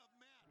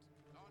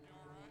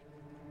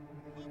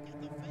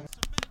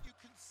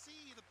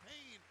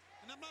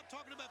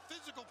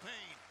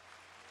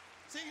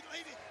See,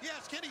 lady,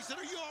 yes, Kenny said,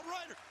 are you all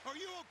right? Are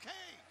you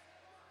okay?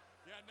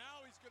 Yeah,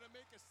 now he's gonna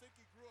make us think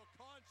he grew a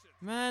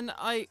conscience. Man,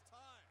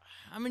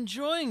 I'm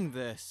enjoying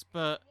this,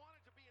 but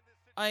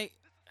I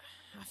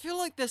feel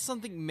like there's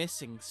something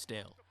missing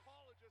still.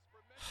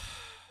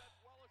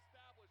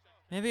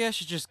 Maybe I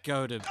should just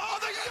go to... Oh,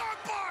 the Young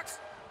Bucks!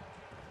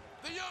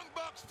 The Young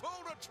Bucks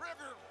pulled a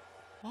trigger.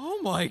 Oh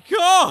my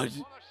god!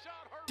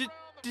 Did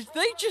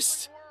they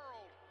just...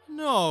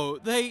 No,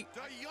 they...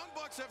 The Young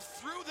Bucks have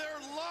threw their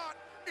lot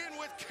in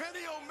with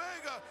Kenny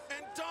Omega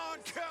and Don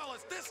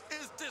Callis. This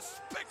is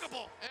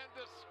despicable and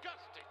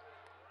disgusting.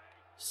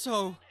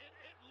 So,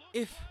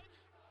 if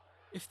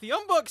the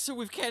Young Bucks are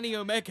with Kenny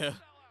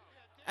Omega,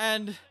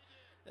 and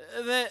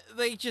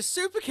they just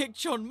super kicked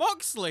Jon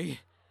Moxley,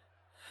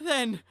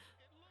 then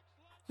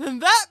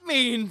that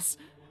means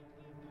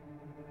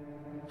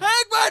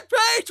Hangman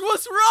Page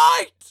was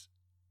right!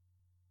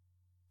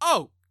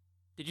 Oh,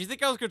 did you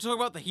think I was going to talk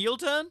about the heel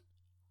turn?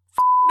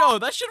 No,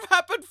 that should have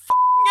happened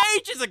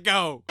ages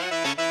ago!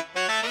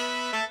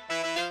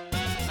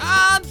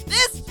 On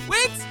this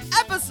week's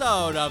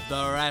episode of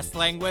the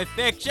Wrestling with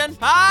Fiction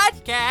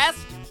podcast,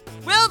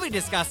 we'll be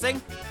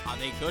discussing, are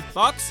they good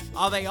Bucks?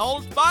 Are they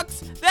old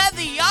Bucks? They're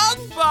the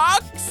Young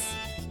Bucks!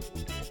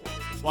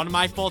 One of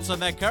my thoughts on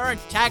their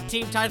current tag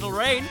team title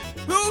reign,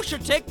 who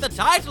should take the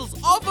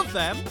titles off of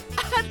them,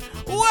 and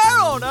where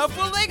on earth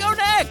will they go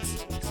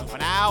next? So for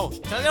now,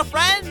 tell your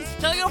friends,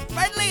 tell your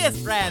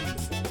friendliest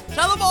friends,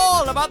 tell them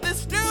all about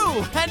this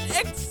new and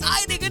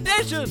exciting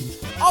edition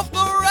of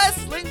the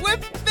Wrestling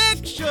with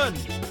Fiction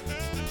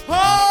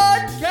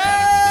podcast!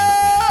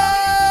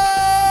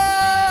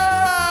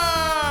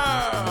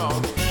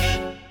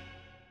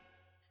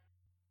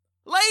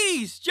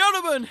 Ladies,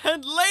 gentlemen,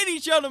 and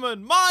ladies,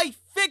 gentlemen, my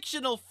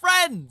fictional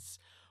friends,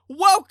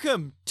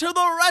 welcome to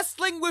the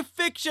Wrestling with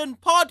Fiction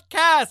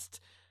podcast,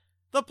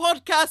 the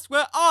podcast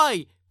where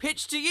I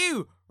pitch to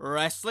you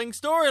wrestling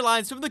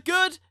storylines from the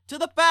good to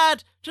the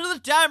bad to the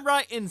damn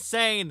right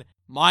insane.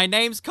 My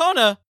name's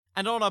Connor,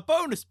 and on a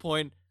bonus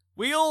point,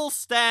 we all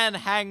stan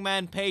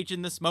Hangman Page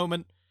in this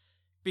moment,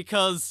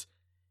 because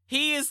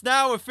he is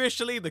now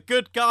officially the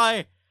good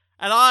guy,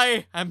 and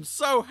I am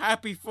so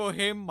happy for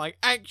him. My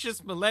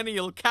anxious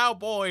millennial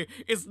cowboy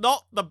is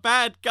not the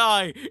bad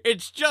guy,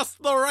 it's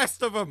just the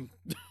rest of them.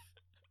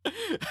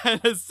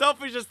 And as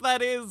selfish as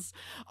that is,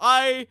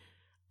 I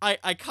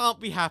can't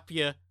be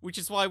happier, which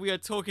is why we are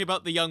talking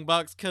about the Young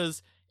Bucks,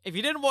 because if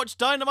you didn't watch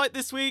Dynamite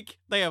this week,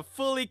 they are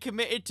fully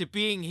committed to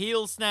being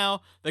heels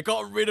now. They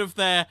got rid of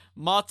their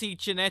Marty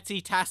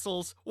Jannetty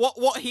tassels.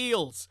 What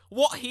heels?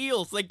 What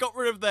heels? They got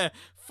rid of their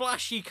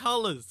flashy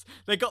colors.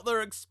 They got their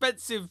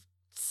expensive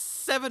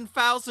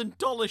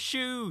 $7,000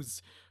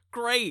 shoes.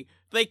 Great.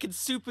 They can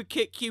super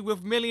kick you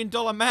with $1 Million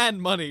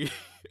Man money.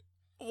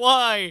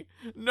 Why?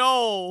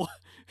 No.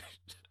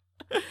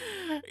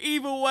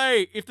 Either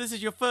way, if this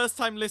is your first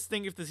time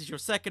listening, if this is your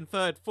second,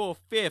 third, fourth,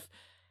 fifth,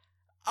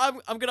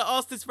 I'm gonna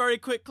ask this very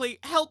quickly.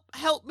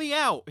 Help me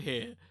out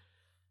here.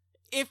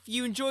 If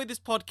you enjoy this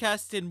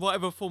podcast in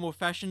whatever form or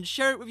fashion,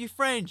 share it with your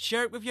friends,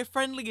 share it with your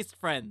friendliest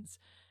friends.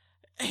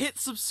 Hit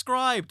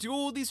subscribe, do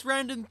all these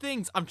random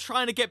things. I'm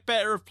trying to get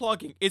better at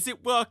plugging. Is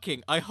it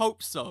working? I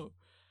hope so.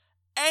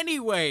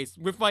 Anyways,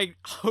 with my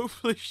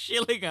hopeless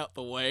shilling out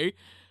the way,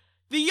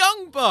 the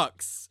Young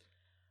Bucks.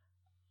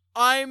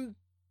 I'm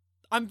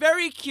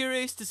very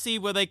curious to see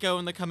where they go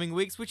in the coming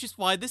weeks, which is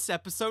why this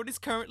episode is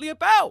currently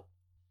about.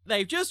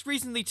 They've just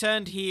recently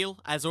turned heel,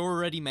 as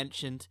already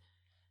mentioned.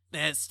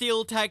 They're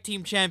still tag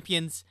team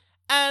champions,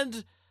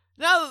 and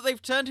now that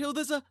they've turned heel,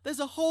 there's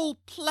a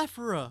whole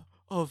plethora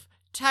of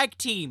tag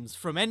teams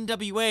from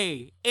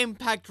NWA,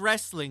 Impact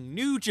Wrestling,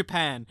 New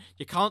Japan.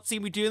 You can't see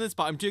me doing this,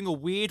 but I'm doing a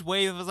weird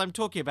wave as I'm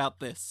talking about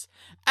this.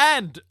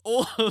 And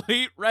All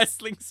Elite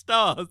Wrestling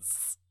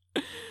stars.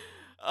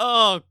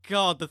 Oh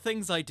god, the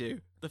things I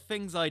do.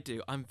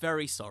 I'm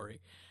very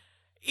sorry.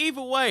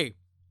 Either way,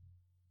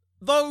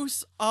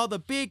 those are the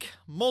big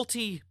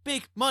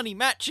money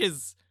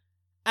matches,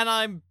 and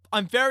I'm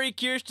very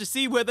curious to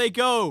see where they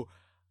go.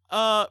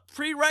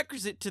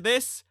 Prerequisite to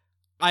this,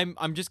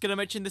 I'm just gonna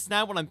mention this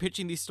now when I'm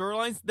pitching these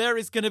storylines. There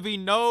is gonna be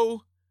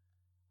no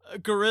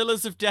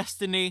Guerrillas of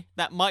Destiny.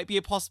 That might be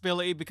a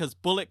possibility because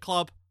Bullet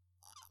Club.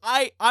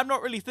 I'm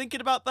not really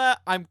thinking about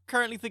that. I'm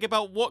currently thinking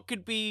about what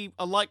could be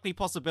a likely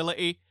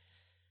possibility.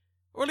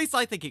 Or at least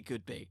I think it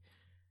could be.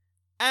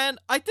 And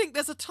I think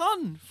there's a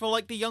ton for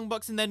like the Young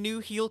Bucks and their new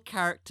heel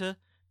character.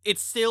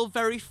 It's still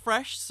very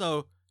fresh,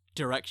 so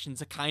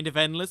directions are kind of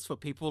endless for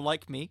people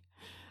like me.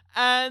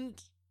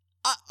 And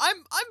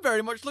I'm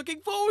very much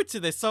looking forward to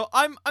this. So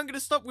I'm gonna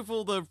stop with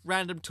all the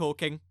random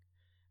talking.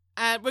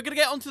 And we're gonna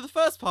get on to the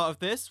first part of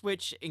this,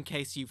 which, in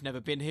case you've never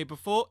been here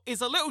before,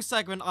 is a little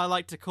segment I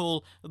like to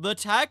call the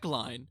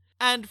tagline.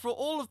 And for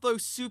all of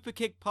those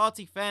Superkick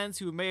Party fans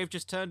who may have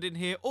just turned in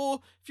here, or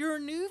if you're a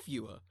new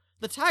viewer,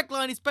 the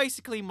tagline is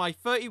basically my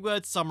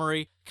 30-word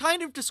summary,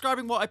 kind of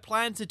describing what I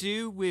plan to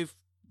do with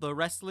the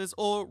wrestlers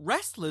or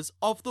wrestlers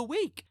of the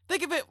week.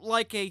 Think of it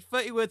like a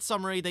 30-word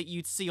summary that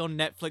you'd see on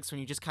Netflix when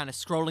you're just kind of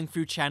scrolling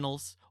through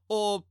channels,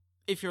 or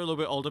if you're a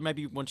little bit older,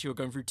 maybe once you were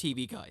going through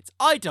TV guides.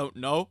 I don't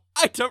know.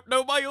 I don't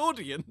know my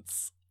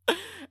audience.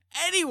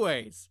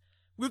 Anyways,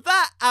 with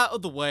that out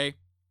of the way,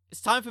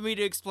 it's time for me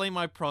to explain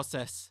my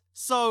process.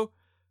 So,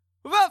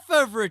 without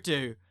further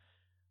ado,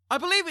 I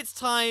believe it's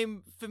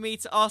time for me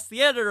to ask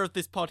the editor of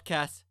this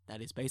podcast,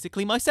 that is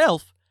basically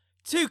myself,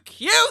 to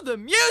cue the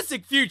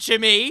music, future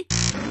me!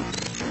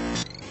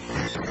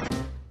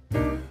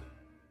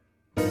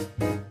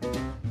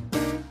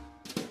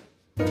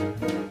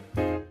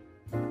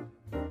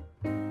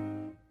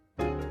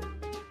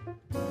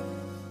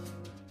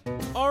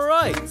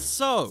 Alright,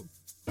 so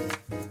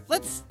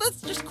let's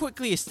just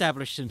quickly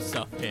establish some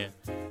stuff here.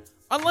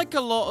 Unlike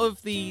a lot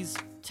of these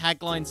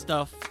tagline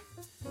stuff,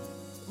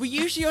 we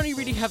usually only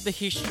really have the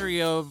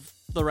history of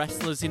the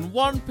wrestlers in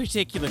one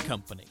particular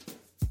company.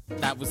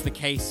 That was the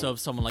case of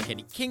someone like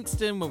Eddie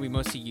Kingston, where we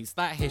mostly used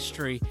that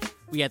history.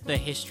 We had the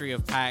history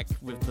of Pac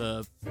with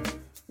the...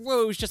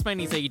 well, it was just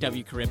mainly his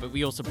AEW career, but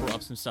we also brought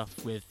up some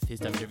stuff with his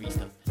WWE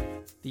stuff.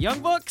 The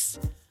Young Bucks,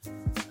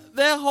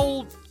 their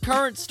whole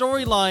current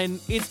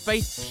storyline is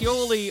based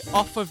purely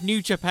off of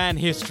New Japan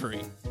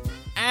history.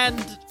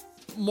 And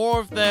more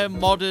of their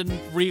modern,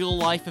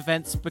 real-life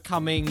events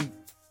becoming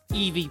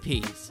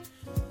EVPs.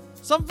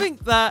 Something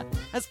that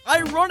has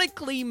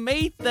ironically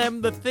made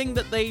them the thing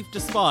that they've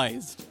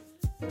despised.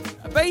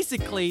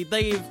 Basically,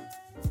 they've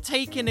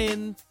taken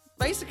in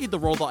the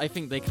role that I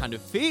think they kind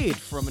of feared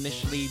from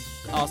initially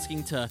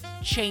asking to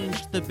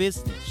change the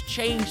business,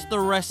 change the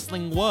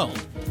wrestling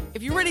world.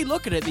 If you really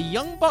look at it, the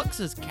Young Bucks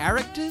as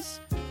characters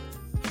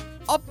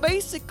are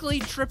basically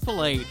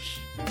Triple H,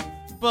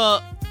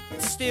 but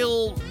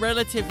still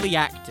relatively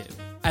active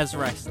as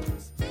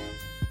wrestlers.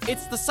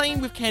 It's the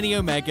same with Kenny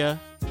Omega.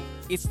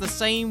 It's the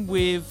same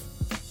with...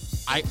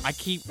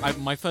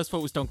 my first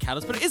thought was Don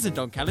Callis, but it isn't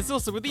Don Callis. It's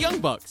also with the Young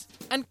Bucks,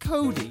 and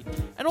Cody,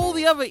 and all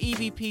the other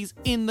EVPs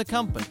in the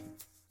company.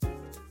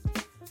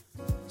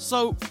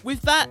 So,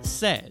 with that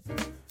said,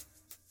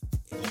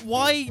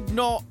 why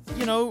not,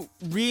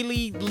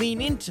 really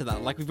lean into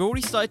that? Like, we've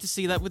already started to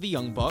see that with the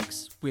Young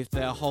Bucks, with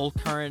their whole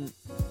current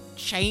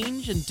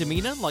change and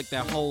demeanor, like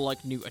their whole,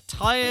 new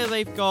attire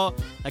they've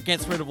got, that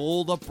gets rid of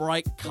all the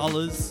bright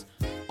colors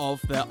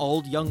of their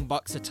old Young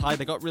Bucks attire.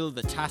 They got rid of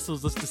the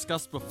tassels as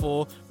discussed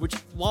before, which,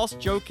 whilst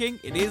joking,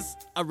 it is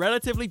a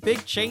relatively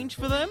big change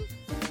for them.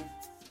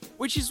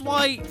 Which is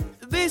why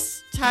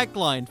this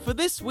tagline for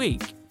this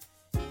week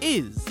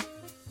is...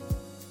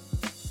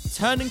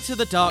 turning to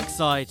the dark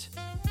side,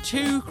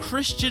 two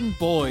Christian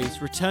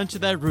boys return to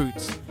their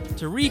roots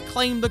to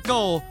reclaim the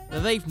goal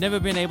that they've never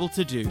been able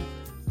to do: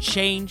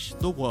 change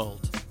the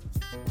world.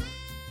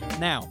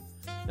 Now,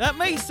 that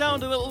may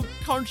sound a little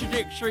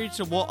contradictory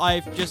to what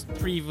I've just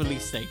previously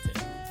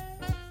stated,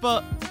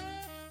 but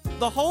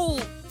the whole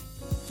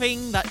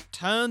thing that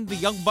turned the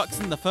Young Bucks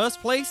in the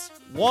first place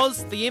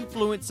was the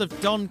influence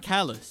of Don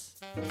Callis,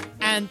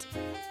 and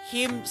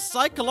him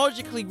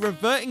psychologically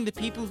reverting the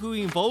people who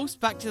he involves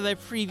back to their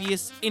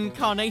previous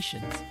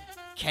incarnations.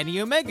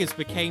 Kenny Omega's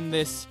became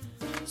this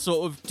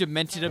sort of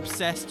demented,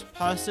 obsessed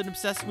person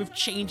obsessed with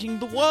changing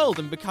the world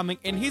and becoming,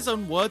 in his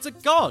own words, a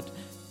god.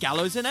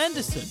 Gallows and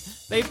Anderson,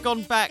 they've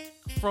gone back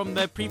from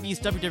their previous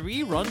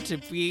WWE run to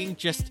being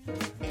just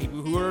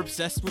people who are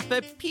obsessed with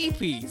their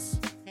peepees.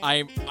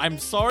 I'm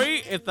sorry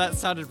if that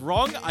sounded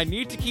wrong. I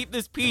need to keep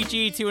this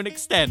PG to an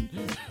extent.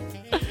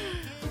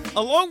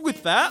 Along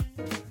with that,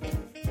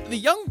 the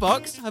Young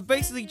Bucks have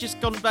basically just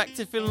gone back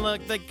to feeling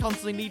like they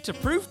constantly need to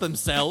prove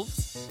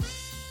themselves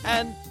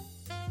and,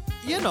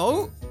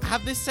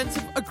 have this sense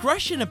of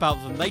aggression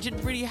about them they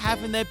didn't really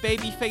have in their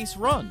babyface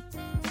run.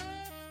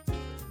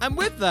 And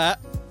with that,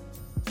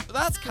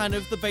 that's kind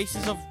of the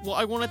basis of what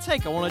I want to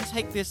take. I want to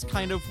take this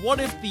kind of, what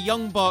if the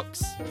Young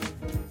Bucks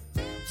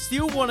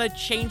still want to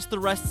change the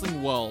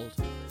wrestling world,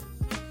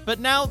 but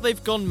now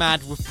they've gone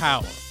mad with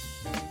power.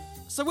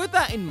 So with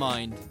that in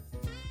mind,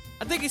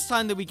 I think it's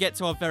time that we get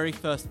to our very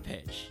first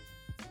pitch.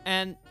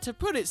 And to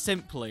put it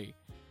simply,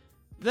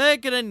 they're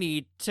gonna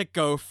need to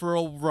go for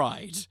a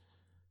ride.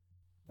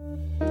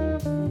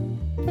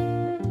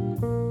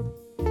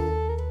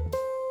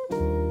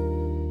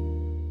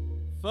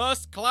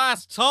 First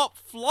class top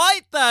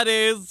flight, that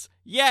is!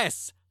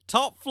 Yes,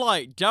 top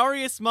flight,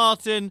 Darius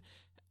Martin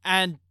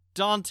and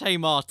Dante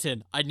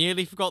Martin. I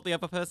nearly forgot the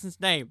other person's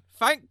name.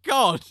 Thank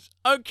God!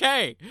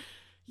 Okay.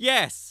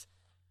 Yes.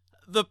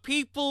 The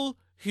people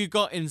who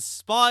got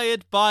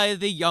inspired by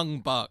the Young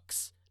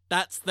Bucks.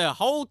 That's the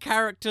whole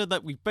character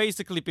that we've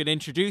basically been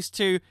introduced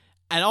to,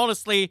 and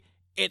honestly,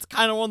 it's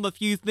kind of one of the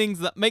few things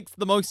that makes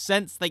the most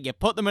sense that you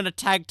put them in a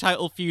tag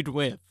title feud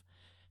with.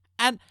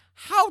 And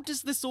how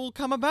does this all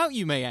come about,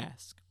 you may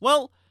ask?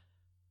 Well,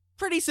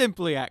 pretty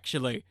simply,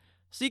 actually.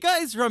 So you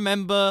guys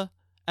remember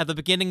at the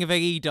beginning of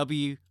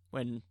AEW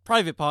when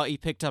Private Party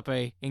picked up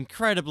a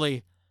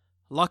incredibly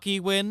lucky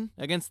win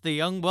against the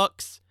Young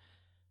Bucks?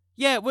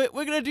 Yeah, we're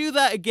gonna do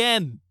that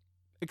again,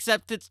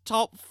 except it's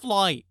Top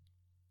Flight.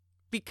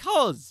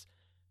 Because,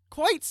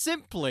 quite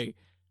simply,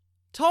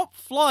 Top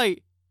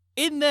Flight,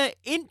 in their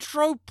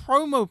intro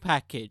promo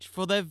package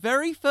for their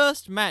very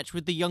first match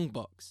with the Young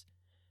Bucks,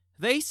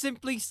 they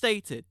simply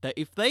stated that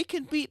if they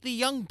can beat the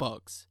Young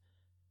Bucks,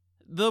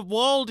 the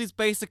world is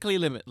basically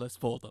limitless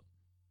for them.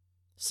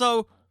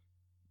 So,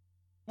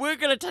 we're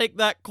gonna take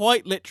that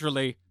quite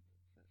literally.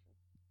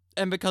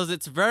 And because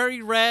it's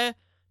very rare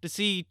to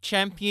see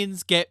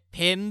champions get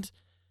pinned,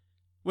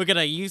 we're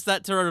gonna use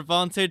that to our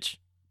advantage.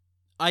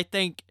 I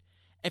think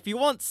if you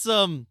want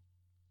some,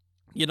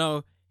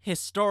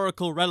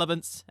 historical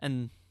relevance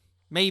and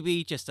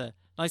maybe just a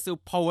nice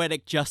little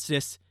poetic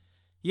justice,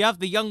 you have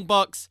the Young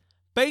Bucks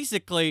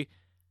basically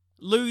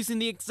losing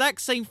the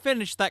exact same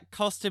finish that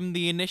cost him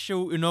the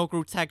initial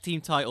inaugural tag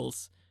team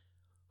titles,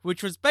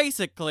 which was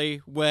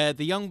basically where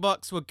the Young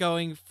Bucks were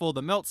going for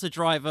the Meltzer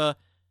driver.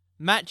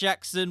 Matt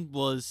Jackson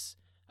was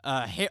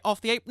hit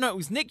off the apron. No, it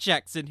was Nick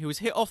Jackson who was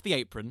hit off the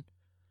apron.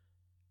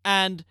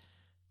 And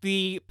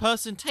the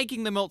person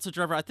taking the Meltzer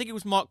driver, I think it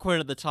was Mark Quinn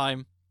at the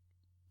time,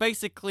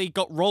 basically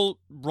got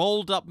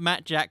rolled up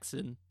Matt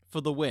Jackson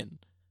for the win.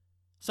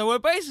 So we're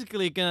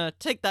basically gonna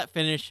take that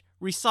finish,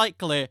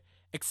 recycle it,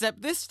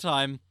 except this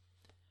time,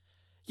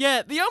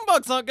 the Young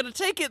Bucks aren't gonna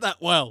take it that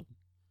well.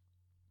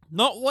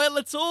 Not well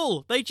at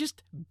all. They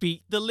just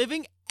beat the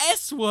living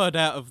S-word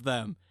out of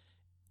them.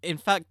 In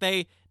fact,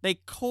 they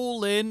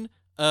call in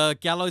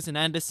Gallows and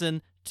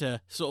Anderson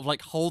to sort of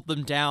like hold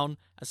them down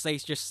as they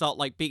just start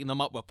like beating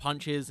them up with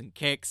punches and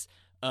kicks.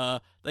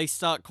 They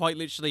start quite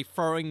literally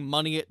throwing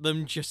money at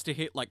them just to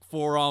hit like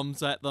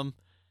forearms at them.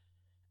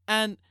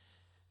 And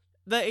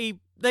they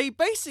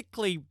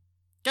basically,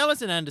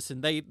 Gallows and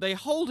Anderson, they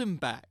hold him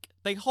back.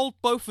 They hold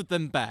both of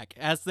them back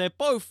as they're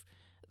both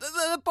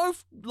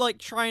like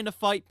trying to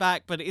fight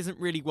back, but it isn't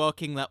really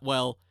working that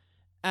well.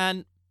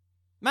 And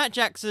Matt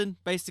Jackson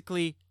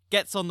basically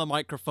gets on the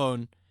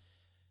microphone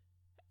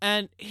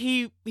and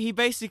he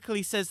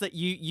basically says that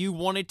you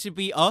wanted to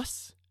be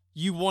us.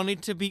 You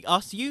wanted to be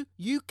us. You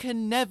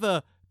can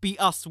never be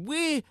us.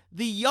 We're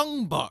the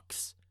Young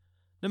Bucks.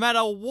 No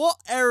matter what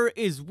era it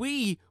is,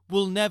 we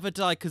will never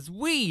die because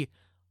we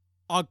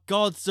are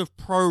gods of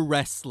pro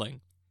wrestling.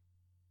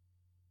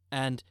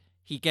 And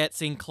he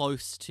gets in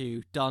close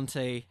to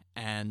Dante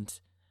and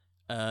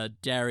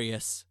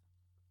Darius,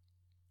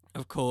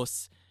 of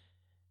course,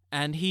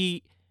 and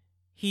he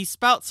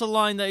spouts a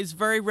line that is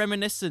very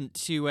reminiscent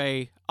to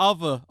a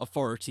other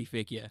authority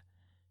figure,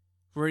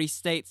 where he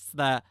states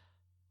that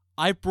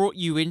I brought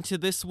you into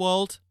this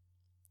world,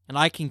 and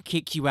I can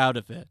kick you out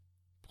of it.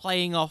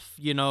 Playing off,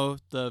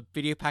 the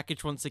video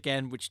package once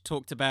again, which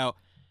talked about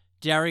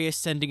Darius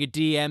sending a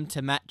DM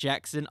to Matt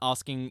Jackson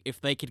asking if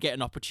they could get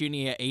an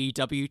opportunity at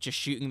AEW, just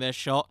shooting their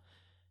shot,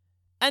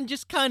 and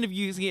just kind of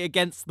using it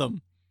against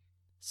them.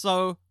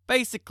 So,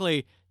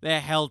 basically, they're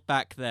held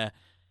back there.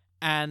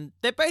 And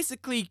they're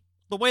basically,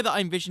 the way that I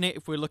envision it,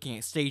 if we're looking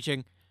at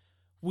staging,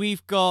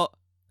 we've got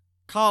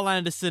Carl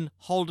Anderson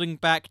holding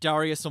back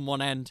Darius on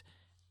one end,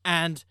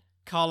 and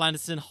Carl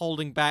Anderson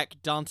holding back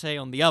Dante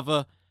on the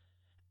other.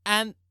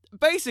 And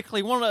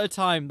basically, one at a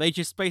time, they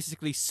just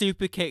basically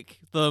super kick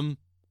them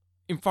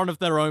in front of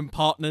their own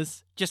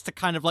partners, just to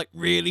kind of like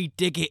really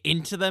dig it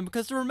into them.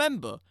 Because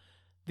remember,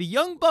 the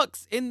Young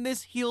Bucks in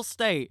this heel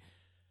state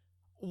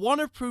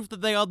want to prove that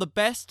they are the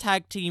best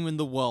tag team in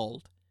the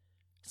world.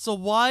 So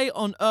why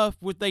on earth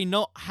would they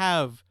not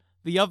have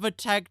the other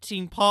tag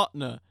team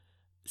partner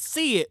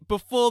see it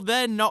before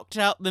they're knocked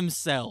out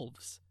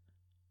themselves?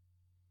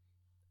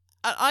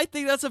 And I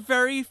think that's a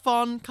very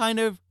fun kind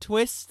of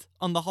twist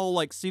on the whole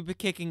like super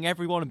kicking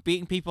everyone and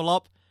beating people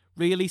up,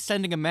 really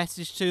sending a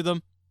message to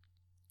them.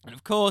 And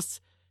of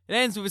course, it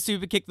ends with a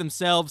super kick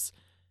themselves.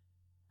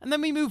 And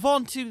then we move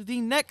on to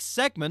the next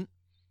segment,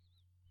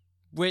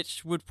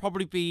 which would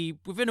probably be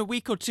within a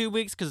week or 2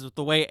 weeks because of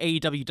the way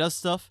AEW does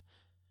stuff.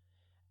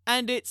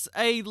 And it's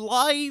a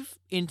live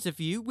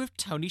interview with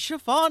Tony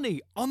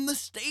Schiavone on the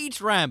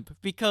stage ramp,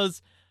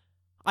 because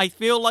I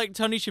feel like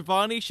Tony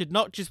Schiavone should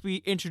not just be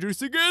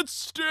introducing "It's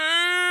Sting!"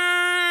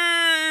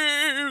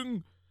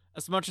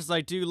 As much as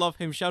I do love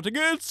him shouting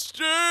 "It's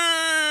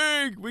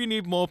Sting!" We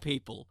need more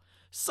people.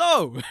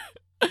 So,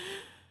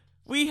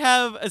 we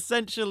have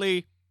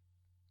essentially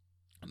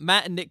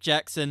Matt and Nick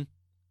Jackson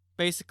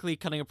basically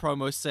cutting a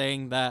promo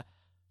saying that,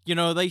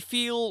 they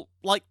feel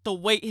like the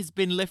weight has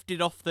been lifted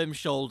off them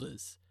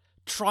shoulders,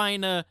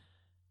 trying to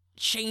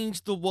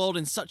change the world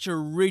in such a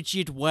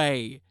rigid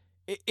way.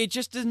 It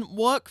just didn't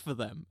work for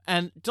them.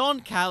 And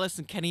Don Callis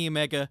and Kenny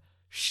Omega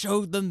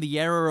showed them the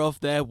error of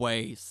their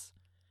ways.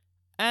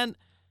 And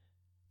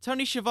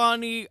Tony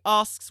Schiavone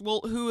asks,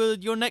 well, who are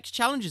your next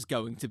challengers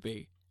going to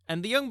be?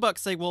 And the Young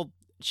Bucks say, well,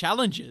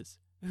 challengers?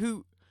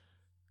 Who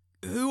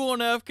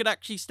on earth could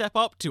actually step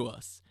up to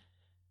us?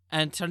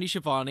 And Tony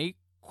Schiavone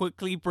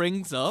quickly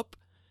brings up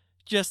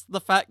just the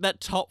fact that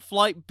Top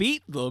Flight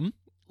beat them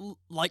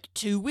like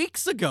 2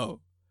 weeks ago.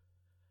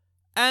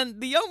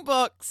 And the Young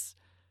Bucks,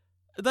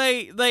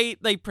 they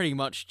pretty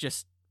much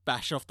just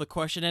bash off the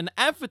question and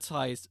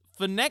advertise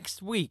for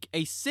next week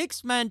a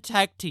 6-man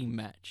tag team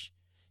match.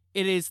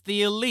 It is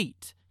the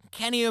Elite,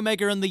 Kenny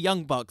Omega and the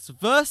Young Bucks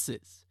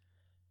versus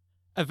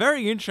a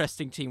very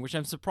interesting team, which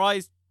I'm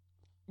surprised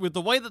with the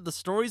way that the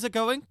stories are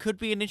going, could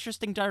be an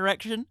interesting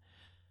direction.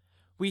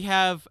 we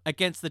have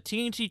against the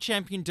TNT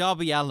champion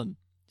Darby Allin,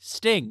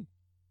 Sting,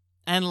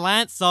 and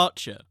Lance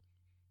Archer.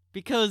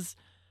 Because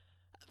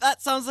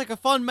that sounds like a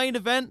fun main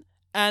event,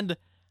 and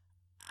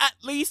at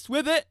least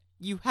with it,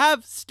 you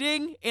have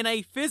Sting in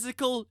a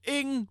physical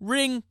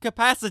in-ring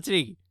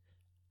capacity.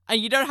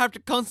 And you don't have to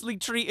constantly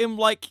treat him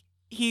like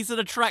he's an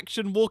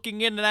attraction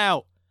walking in and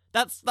out.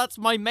 That's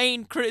my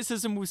main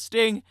criticism with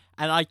Sting,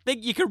 and I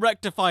think you can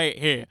rectify it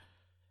here.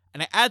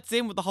 And it adds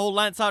in with the whole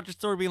Lance Archer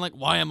story being like,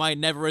 why am I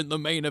never in the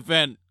main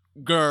event?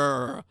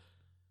 Grrr.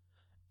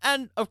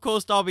 And, of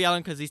course, Darby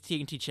Allin because he's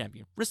TNT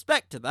champion.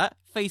 Respect to that,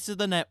 face of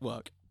the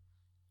network.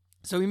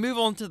 So we move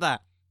on to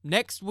that.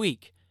 Next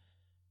week.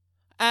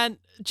 And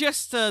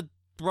just to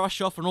brush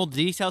off on all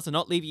the details and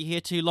not leave you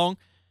here too long.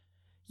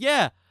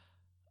 Yeah.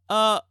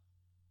 Out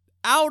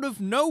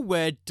of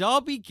nowhere,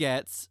 Darby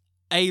gets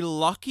a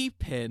lucky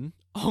pin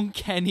on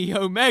Kenny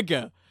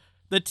Omega.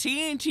 The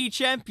TNT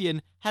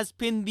champion has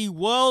pinned the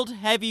World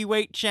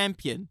Heavyweight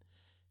Champion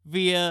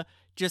via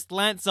just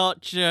Lance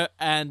Archer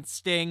and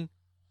Sting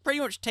pretty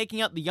much taking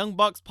out the Young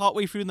Bucks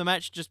partway through the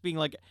match, just being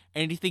like,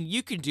 anything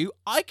you can do,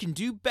 I can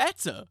do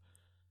better.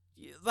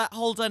 That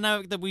whole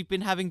dynamic that we've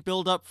been having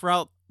build up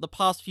throughout the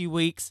past few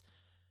weeks,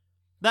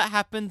 that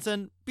happens,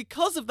 and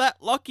because of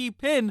that lucky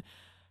pin,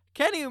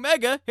 Kenny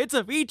Omega hits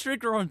a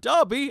V-trigger on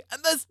Darby,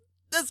 and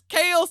there's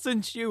chaos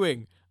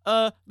ensuing.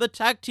 The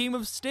tag team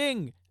of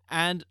Sting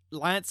and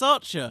Lance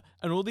Archer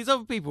and all these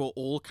other people are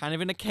all kind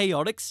of in a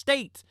chaotic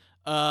state.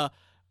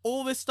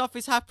 All this stuff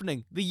is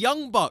happening. The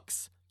Young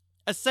Bucks,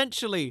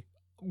 essentially,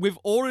 with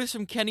orders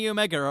from Kenny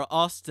Omega, are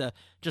asked to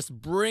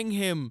just bring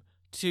him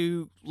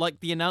to, like,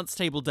 the announce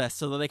table desk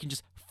so that they can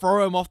just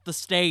throw him off the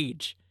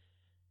stage.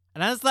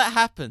 And as that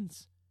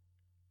happens,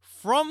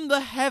 from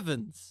the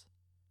heavens,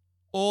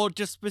 or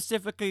just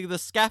specifically the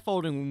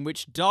scaffolding in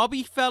which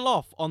Darby fell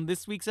off on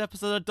this week's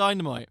episode of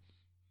Dynamite,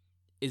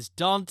 is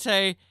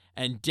Dante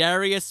and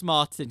Darius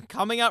Martin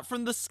coming out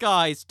from the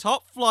skies,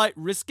 top flight,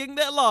 risking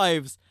their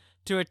lives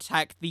to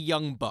attack the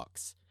Young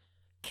Bucks.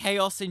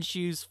 Chaos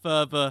ensues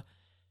further,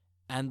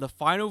 and the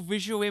final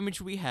visual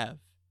image we have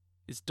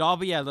is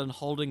Darby Allin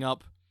holding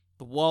up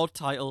the world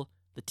title,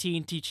 the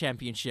TNT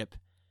Championship,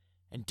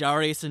 and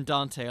Darius and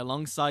Dante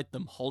alongside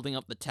them holding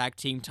up the tag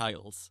team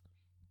titles.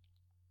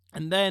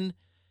 And then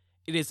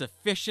it is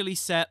officially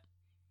set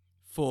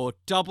for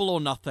Double or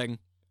Nothing.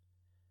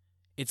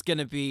 It's going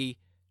to be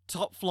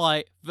Top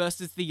Flight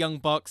versus the Young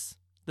Bucks.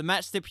 The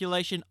match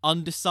stipulation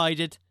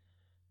undecided.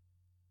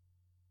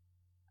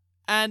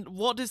 And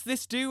what does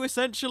this do,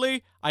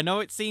 essentially? I know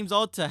it seems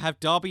odd to have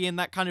Darby in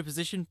that kind of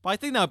position, but I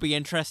think that would be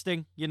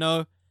interesting, you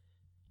know?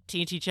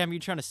 TNT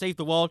champion trying to save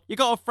the world. You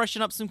gotta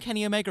freshen up some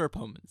Kenny Omega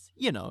opponents,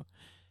 you know?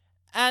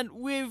 And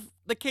with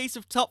the case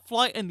of Top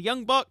Flight and the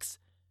Young Bucks,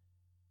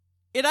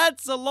 it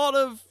adds a lot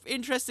of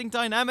interesting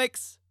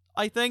dynamics,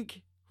 I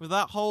think, with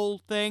that whole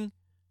thing.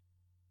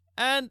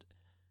 And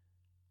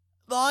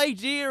the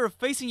idea of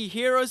facing your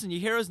heroes and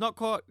your heroes not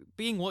quite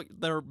being what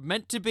they're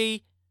meant to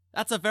be,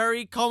 that's a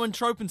very common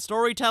trope in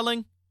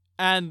storytelling,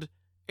 and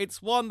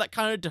it's one that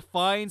kind of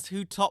defines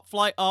who Top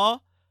Flight are.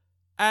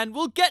 And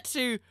we'll get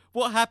to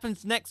what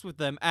happens next with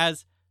them,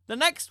 as the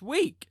next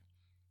week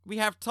we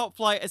have Top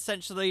Flight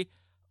essentially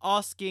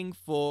asking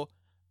for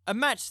a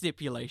match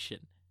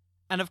stipulation.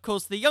 And of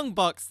course the Young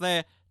Bucks,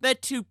 they're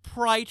too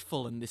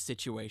prideful in this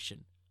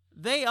situation.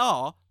 They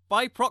are,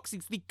 by proxy,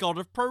 the god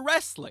of pro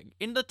wrestling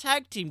in the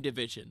tag team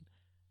division.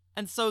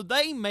 And so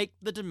they make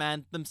the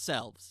demand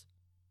themselves.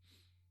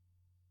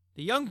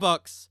 The Young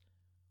Bucks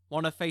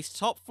want to face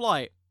Top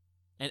Flight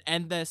and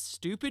end their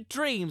stupid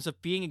dreams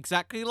of being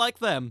exactly like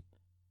them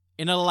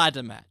in a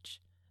ladder match.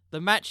 The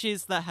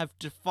matches that have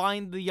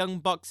defined the Young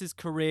Bucks'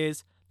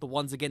 careers, the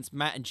ones against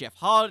Matt and Jeff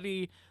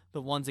Hardy,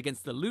 the ones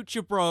against the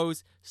Lucha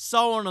Bros,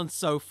 so on and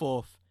so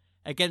forth,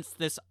 against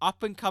this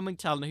up-and-coming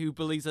talent who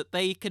believes that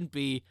they can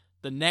be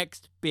the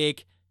next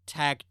big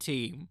tag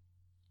team.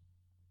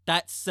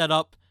 That's set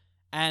up,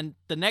 and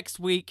the next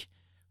week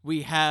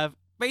we have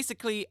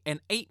basically a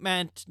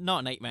 6-man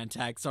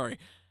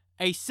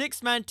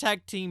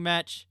tag team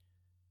match.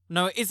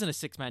 No, it isn't a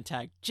 6-man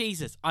tag.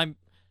 Jesus, my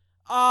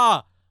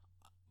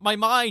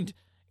mind.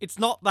 It's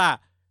not that.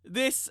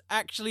 This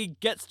actually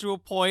gets to a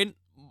point,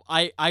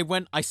 I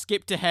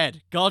skipped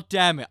ahead. God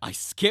damn it, I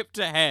skipped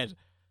ahead.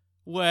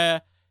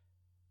 Where,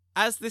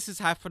 as this is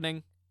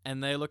happening,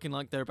 and they're looking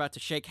like they're about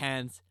to shake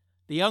hands,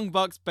 the Young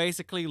Bucks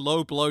basically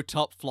low blow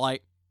Top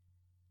Flight.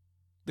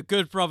 The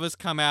Good Brothers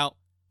come out,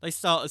 they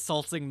start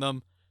assaulting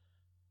them,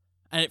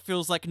 and it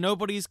feels like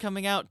nobody's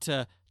coming out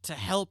to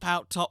help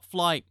out Top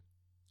Flight.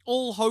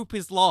 All hope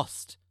is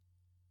lost.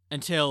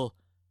 Until,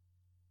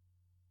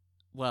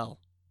 well,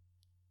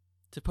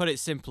 to put it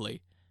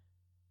simply,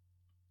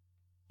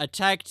 a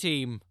tag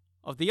team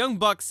of the Young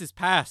Bucks'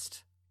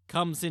 past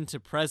comes into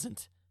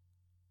present.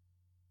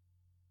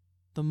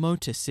 The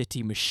Motor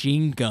City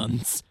Machine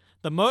Guns.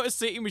 The Motor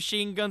City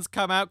Machine Guns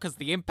come out because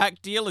the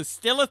Impact deal is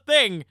still a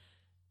thing.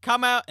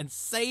 Come out and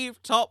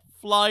save Top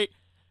Flight.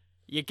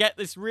 You get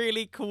this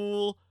really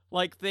cool,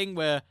 thing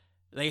where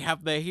they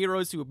have their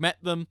heroes who have met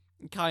them.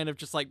 and kind of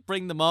just like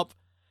bring them up.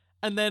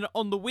 And then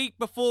on the week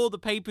before the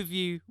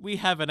pay-per-view, we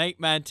have an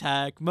 8-man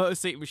tag, Motor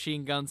City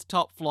Machine Guns,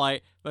 Top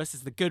Flight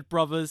versus the Good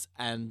Brothers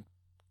and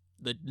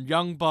the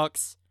Young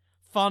Bucks.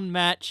 Fun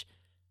match.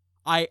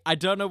 I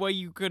don't know where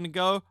you're going to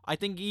go. I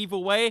think either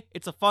way,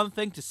 it's a fun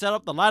thing to set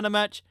up the ladder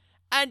match,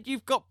 and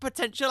you've got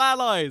potential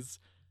allies.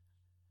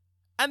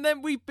 And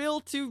then we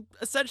build to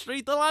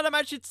essentially the ladder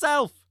match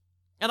itself.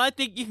 And I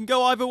think you can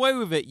go either way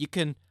with it. You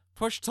can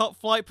push Top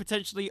Flight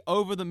potentially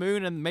over the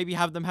moon and maybe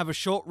have them have a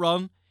short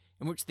run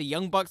in which the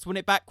Young Bucks win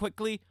it back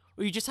quickly,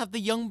 or you just have the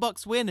Young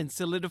Bucks win and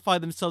solidify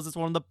themselves as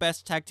one of the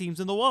best tag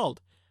teams in the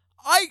world.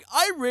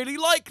 I really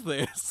like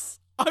this.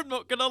 I'm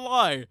not gonna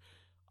lie.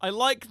 I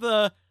like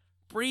the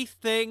brief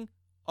thing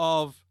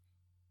of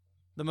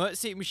the Motor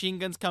City Machine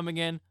Guns coming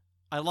in.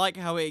 I like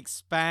how it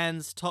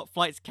expands Top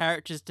Flight's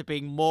characters to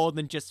being more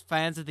than just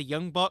fans of the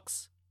Young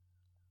Bucks.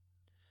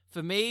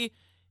 For me,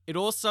 it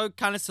also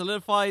kind of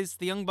solidifies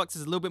the Young Bucks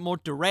as a little bit more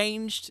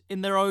deranged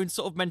in their own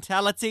sort of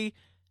mentality.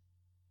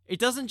 It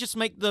doesn't just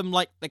make them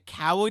like the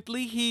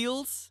cowardly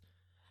heels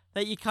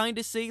that you kind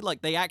of see.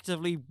 Like, they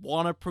actively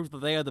want to prove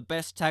that they are the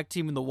best tag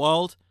team in the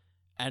world.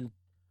 And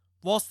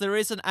whilst there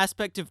is an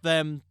aspect of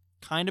them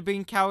kind of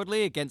being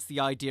cowardly against the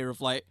idea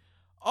of like,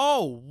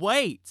 oh,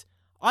 wait,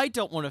 I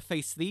don't want to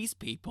face these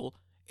people,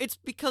 it's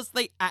because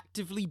they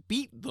actively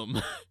beat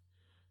them.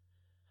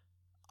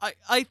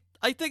 I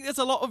think there's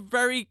a lot of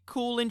very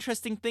cool,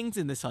 interesting things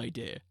in this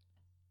idea.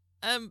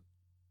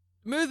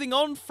 Moving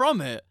on from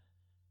it,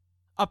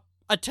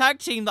 a tag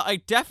team that I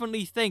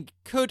definitely think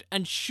could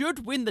and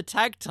should win the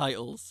tag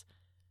titles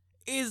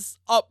is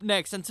up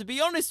next. And to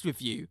be honest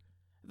with you,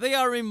 they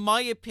are, in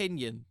my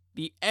opinion,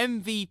 the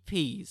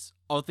MVPs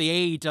of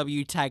the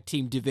AEW tag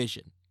team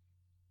division.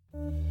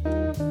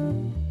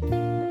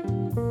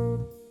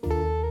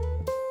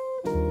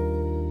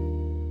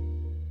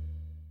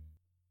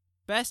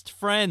 Best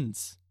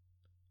Friends.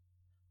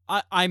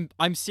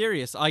 I'm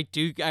serious. I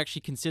do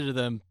actually consider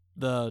them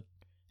the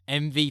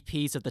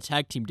MVPs of the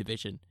tag team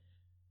division.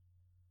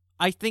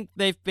 I think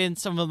they've been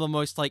some of the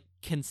most like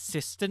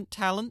consistent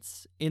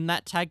talents in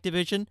that tag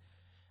division,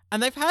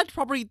 and they've had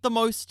probably the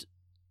most,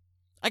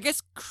 I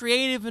guess,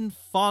 creative and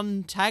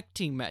fun tag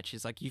team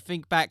matches. Like, you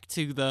think back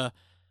to the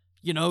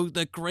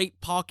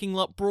great parking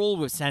lot brawl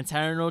with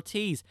Santana and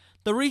Ortiz,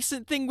 the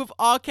recent thing with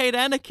Arcade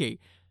Anarchy.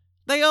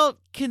 They are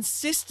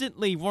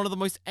consistently one of the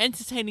most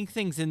entertaining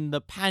things in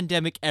the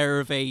pandemic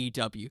era of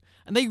AEW,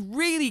 and they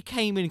really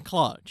came in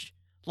clutch.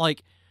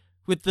 Like,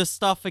 with the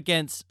stuff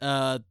against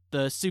the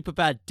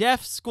Superbad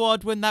Death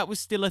Squad when that was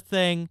still a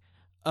thing,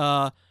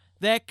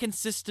 their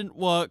consistent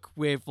work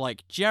with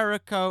like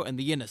Jericho and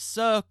the Inner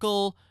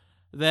Circle,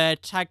 their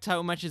tag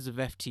title matches of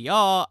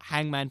FTR,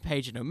 Hangman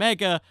Page and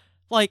Omega.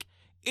 Like,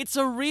 it's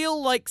a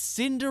real like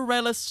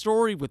Cinderella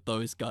story with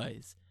those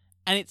guys,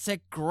 and it's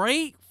a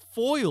great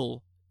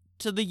foil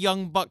to the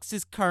Young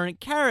Bucks' current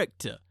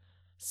character.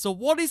 So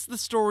what is the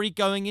story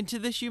going into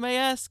this, you may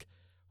ask?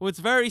 Well, it's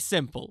very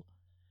simple.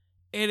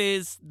 It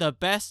is the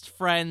Best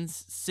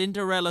Friends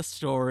Cinderella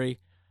story.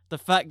 The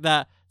fact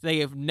that they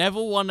have never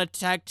won a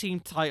tag team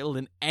title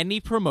in any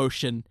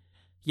promotion,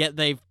 yet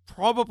they've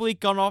probably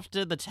gone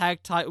after the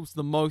tag titles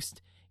the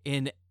most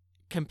in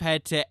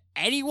compared to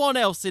anyone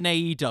else in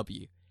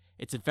AEW.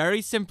 It's a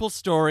very simple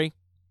story,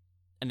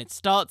 and it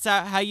starts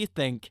out how you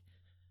think.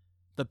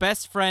 The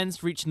Best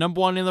Friends reach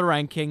number 1 in the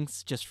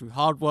rankings just through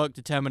hard work,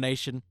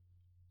 determination,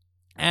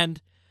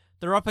 and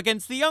they're up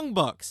against the Young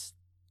Bucks.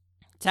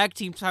 Tag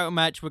team title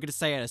match, we're going to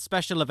say, at a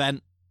special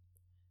event.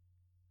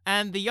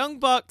 And the Young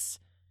Bucks,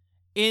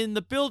 in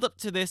the build-up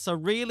to this, are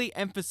really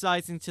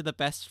emphasizing to the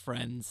Best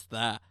Friends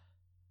that,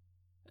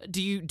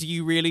 do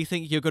you really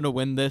think you're going to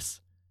win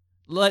this?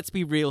 Let's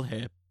be real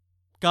here.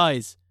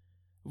 Guys,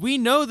 we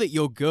know that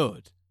you're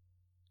good,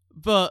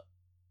 but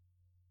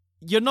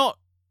you're not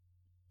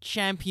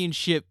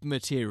championship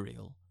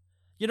material.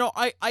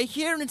 I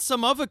hear in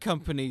some other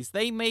companies,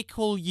 they may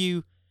call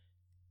you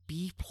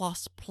B+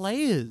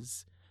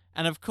 players.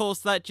 And of course,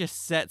 that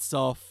just sets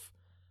off,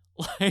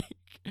 like,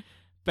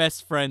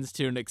 Best Friends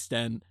to an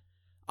extent.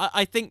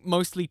 I think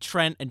mostly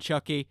Trent and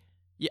Chucky.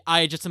 Yeah,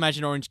 I just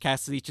imagine Orange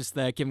Cassidy just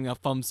there giving a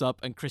thumbs up,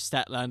 and Chris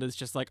Statlander's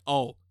just like,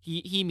 oh,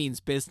 he means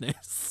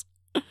business.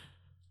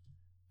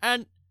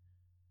 And,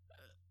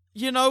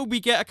 we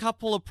get a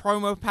couple of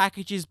promo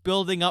packages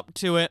building up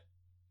to it.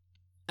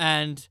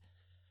 And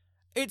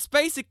it's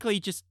basically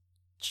just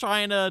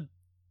trying to,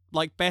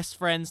 like, Best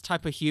Friends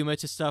type of humor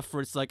to stuff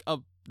where it's like,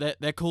 oh,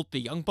 they're called the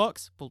Young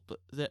Bucks, but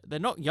they're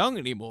not young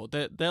anymore.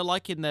 They're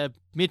like in their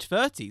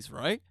mid-30s,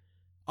 right?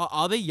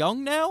 Are they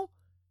young now?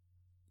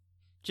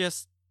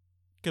 Just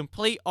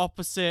complete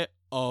opposite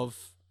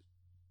of,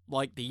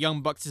 like, the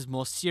Young Bucks'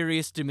 more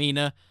serious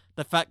demeanor.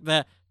 The fact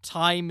that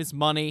time is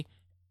money.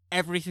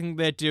 Everything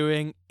they're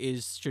doing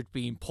should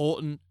be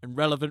important and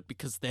relevant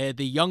because they're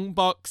the Young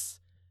Bucks.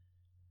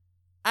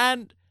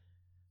 And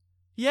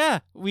yeah,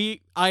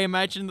 I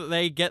imagine that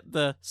they get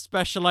the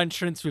special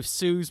entrance with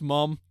Sue's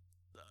mom.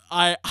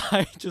 I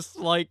just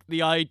like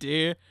the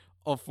idea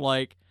of,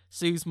 like,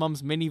 Sue's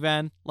mom's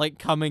minivan, like,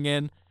 coming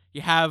in,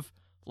 You have,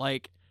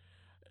 like,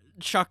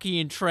 Chucky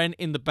and Trent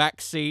in the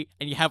back seat,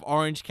 and you have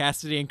Orange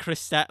Cassidy and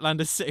Chris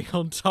Statlander sitting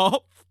on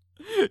top.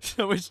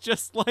 So it's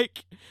just,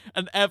 like,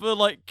 an ever,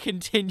 like,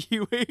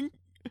 continuing...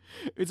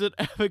 It's an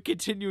ever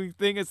continuing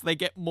thing as they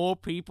get more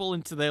people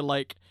into their,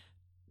 like,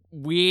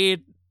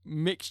 weird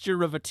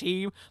mixture of a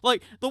team.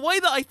 Like, the way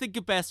that I think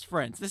of best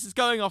friends, this is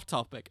going off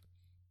topic.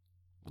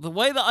 The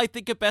way that I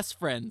think of best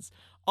friends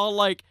are,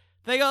 like,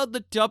 they are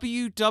the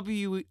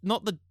WWE,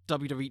 not the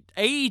WWE,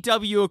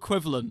 AEW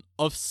equivalent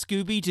of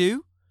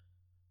Scooby-Doo.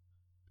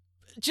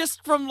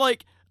 Just from,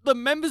 like, the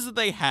members that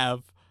they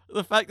have,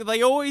 the fact that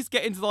they always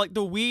get into, like,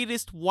 the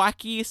weirdest,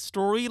 wackiest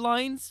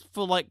storylines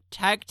for, like,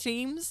 tag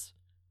teams.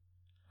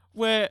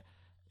 Where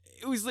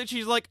it was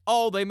literally like,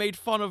 oh, they made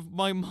fun of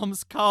my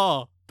mum's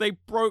car. They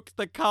broke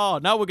the car.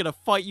 Now we're going to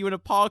fight you in a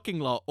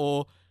parking lot.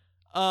 Or,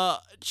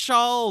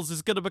 Charles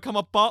is going to become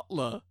a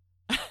butler.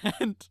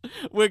 And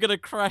we're going to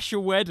crash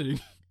your wedding.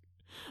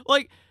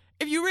 Like,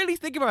 if you really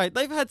think about it,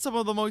 they've had some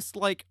of the most,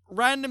 like,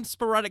 random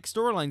sporadic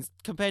storylines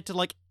compared to,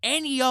 like,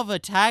 any other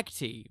tag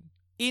team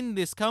in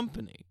this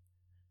company.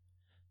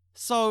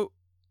 So,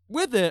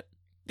 with it,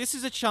 this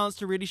is a chance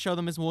to really show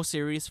them as more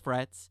serious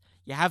threats.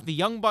 You have the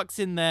Young Bucks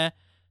in there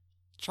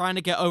trying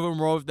to get over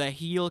more of their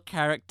heel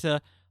character.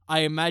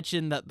 I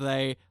imagine that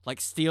they, like,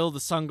 steal the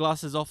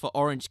sunglasses off of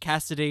Orange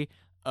Cassidy.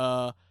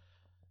 I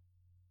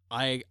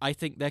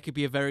think there could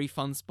be a very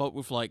fun spot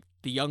with, like,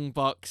 the Young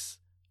Bucks,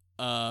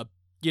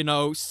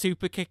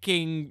 super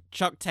kicking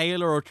Chuck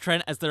Taylor or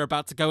Trent as they're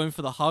about to go in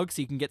for the hug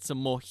so you can get some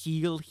more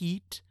heel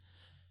heat.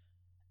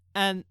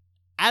 And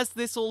as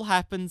this all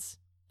happens,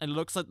 and it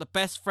looks like the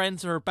best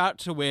friends are about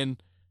to win,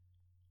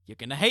 you're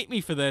gonna hate me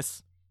for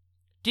this,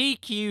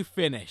 DQ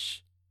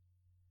finish.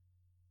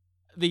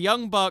 The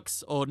Young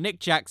Bucks, or Nick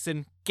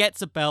Jackson,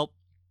 gets a belt,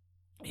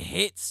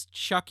 hits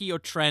Chucky or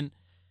Trent,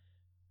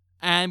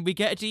 and we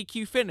get a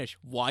DQ finish.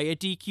 Why a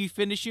DQ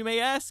finish, you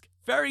may ask?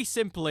 Very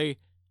simply,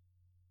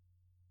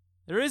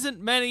 there isn't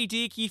many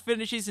DQ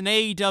finishes in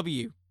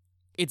AEW.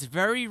 It's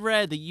very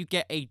rare that you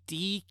get a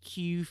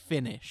DQ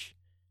finish.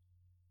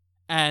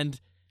 And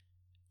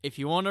if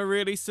you want to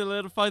really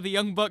solidify the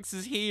Young Bucks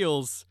as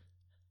heels,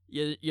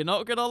 you're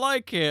not gonna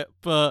like it,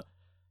 but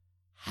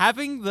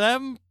having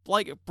them,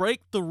 like,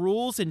 break the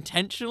rules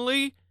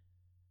intentionally,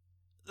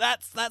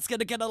 that's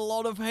gonna get a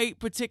lot of hate,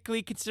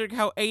 particularly considering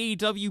how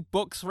AEW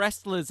books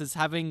wrestlers as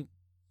having,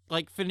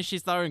 like,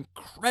 finishes that are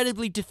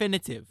incredibly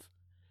definitive.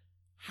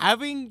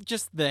 Having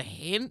just the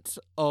hint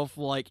of,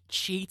 like,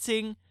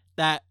 cheating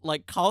that,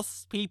 like,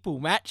 costs people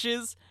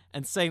matches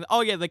and saying,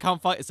 oh yeah, they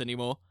can't fight us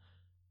anymore.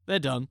 They're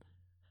done.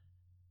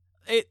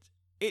 It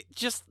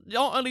just,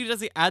 not only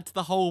does it add to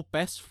the whole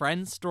best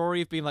friend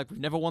story of being like, we've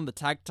never won the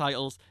tag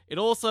titles, it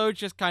also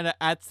just kind of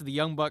adds to the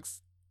Young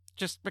Bucks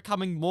just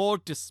becoming more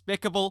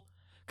despicable.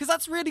 Because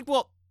that's really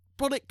what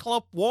Bullet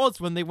Club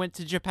was when they went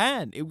to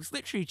Japan. It was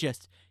literally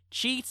just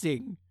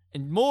cheating,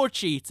 and more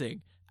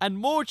cheating, and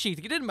more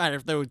cheating. It didn't matter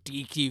if there were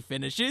DQ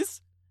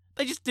finishes.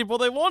 They just did what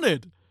they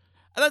wanted.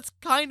 And that's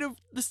kind of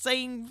the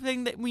same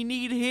thing that we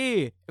need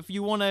here, if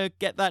you want to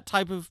get that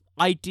type of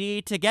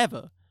idea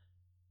together.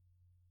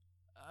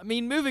 I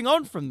mean, moving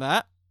on from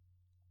that,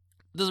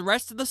 the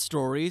rest of the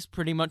story is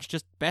pretty much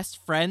just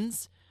best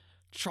friends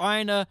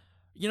trying to,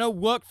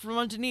 work from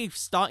underneath,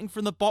 starting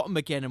from the bottom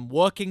again and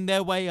working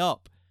their way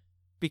up.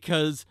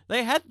 Because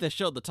they had their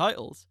shot at the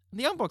titles. And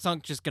the Young Bucks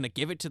aren't just going to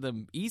give it to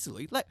them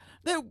easily. Like,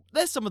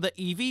 they're some of the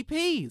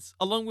EVPs.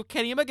 Along with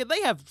Kenny Omega,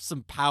 they have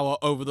some power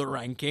over the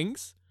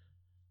rankings.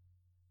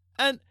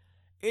 And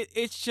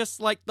it's just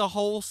like the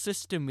whole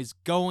system is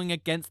going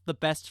against the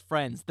best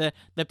friends. They're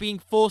being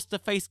forced to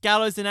face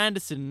Gallows and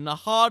Anderson in a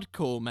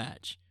hardcore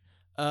match.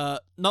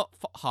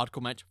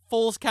 Hardcore match.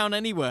 Falls Count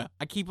Anywhere.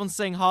 I keep on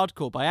saying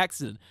hardcore by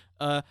accident.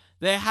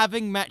 They're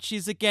having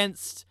matches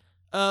against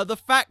The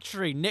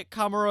Factory, Nick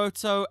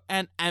Kamamoto,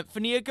 and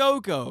Anthony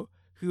Ogogo,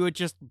 who are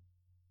just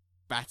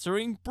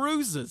battering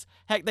bruisers.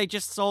 Heck, they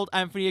just sold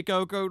Anthony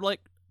Ogogo,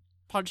 like,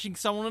 punching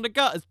someone in the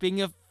gut as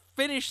being a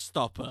finish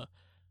stopper.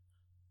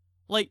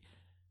 Like,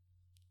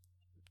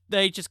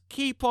 they just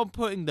keep on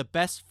putting the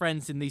best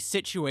friends in these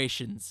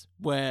situations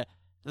where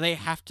they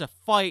have to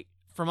fight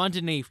from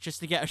underneath just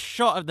to get a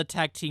shot of the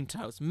tag team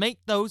titles. Make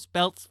those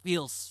belts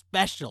feel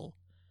special.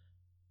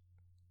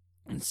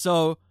 And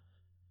so,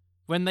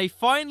 when they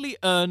finally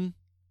earn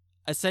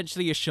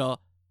essentially a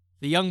shot,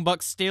 the Young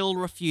Bucks still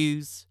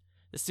refuse.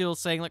 They're still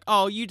saying, like,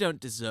 oh, you don't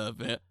deserve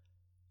it.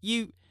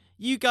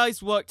 You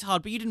guys worked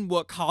hard, but you didn't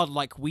work hard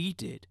like we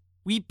did.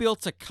 We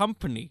built a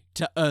company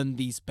to earn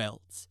these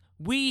belts.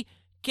 We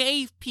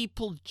gave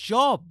people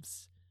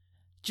jobs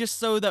just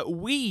so that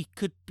we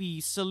could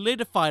be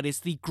solidified as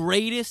the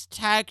greatest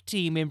tag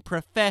team in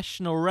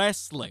professional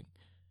wrestling.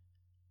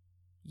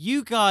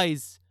 You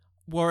guys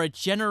were a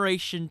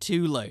generation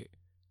too late.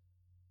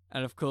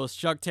 And of course,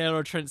 Chuck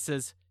Taylor Trent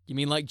says, you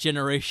mean like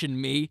Generation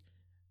Me?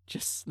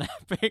 Just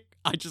snapping.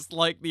 I just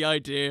like the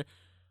idea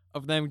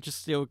of them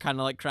just still kind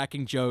of like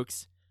cracking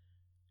jokes.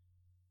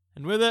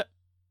 And with it,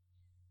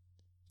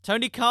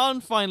 Tony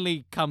Khan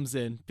finally comes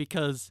in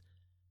because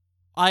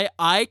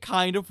I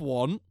kind of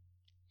want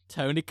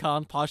Tony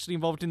Khan partially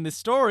involved in this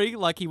story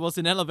like he was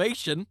in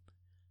Elevation.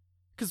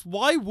 Because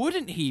why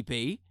wouldn't he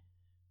be?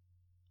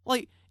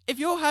 Like, if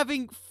you're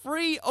having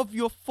 3 of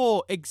your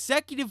 4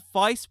 executive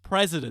vice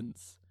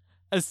presidents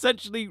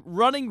essentially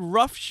running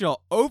roughshod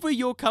over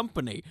your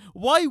company,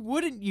 why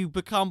wouldn't you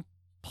become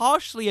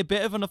partially a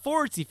bit of an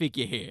authority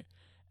figure here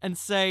and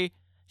say,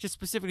 just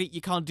specifically,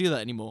 you can't do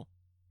that anymore.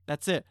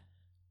 That's it.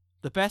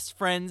 The best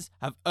friends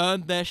have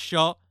earned their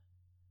shot,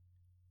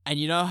 and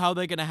you know how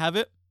they're going to have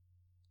it?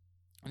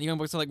 And the Young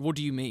Bucks are like, what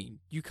do you mean?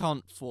 You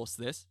can't force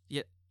this.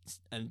 Yeah.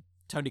 And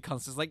Tony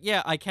Khan's just like,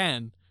 yeah, I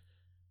can.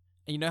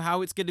 And you know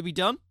how it's going to be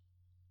done?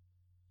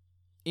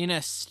 In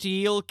a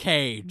steel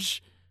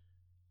cage.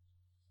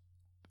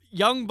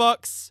 Young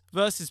Bucks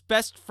versus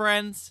best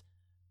friends.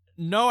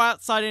 No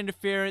outside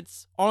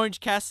interference.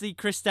 Orange Cassidy,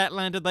 Chris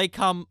Statlander, they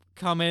come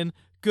in.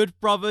 Good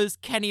Brothers,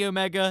 Kenny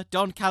Omega,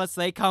 Don Callis,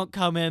 they can't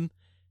come in.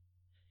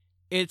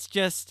 It's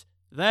just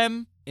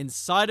them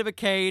inside of a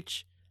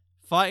cage,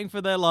 fighting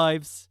for their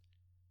lives.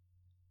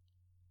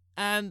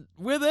 And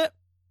with it,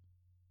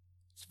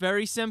 it's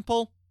very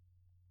simple.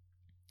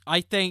 I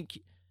think,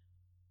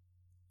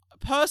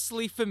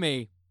 personally for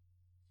me,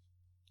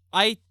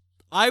 I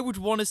would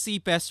want to see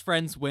Best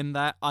Friends win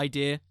that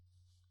idea.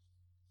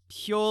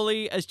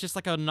 Purely as just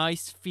like a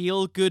nice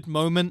feel-good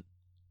moment.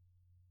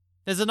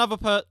 There's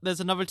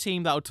another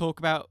team that I'll talk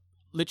about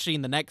literally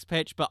in the next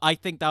pitch, but I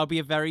think that would be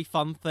a very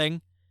fun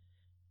thing.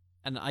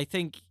 And I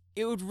think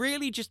it would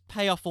really just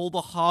pay off all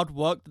the hard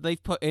work that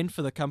they've put in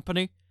for the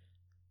company.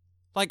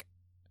 Like,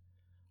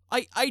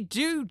 I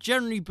do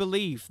generally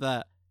believe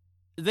that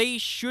they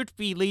should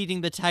be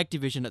leading the tag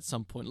division at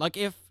some point. Like,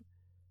 if...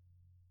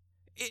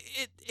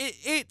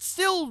 It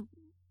still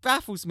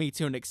baffles me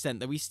to an extent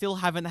that we still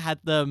haven't had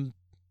them,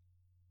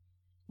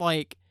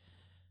 like,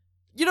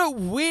 you know,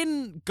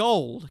 win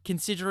gold,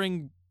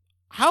 considering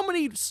how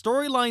many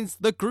storylines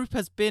the group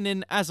has been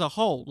in as a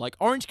whole. Like,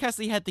 Orange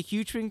Cassidy had the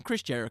huge thing with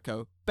Chris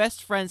Jericho.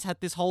 Best Friends had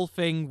this whole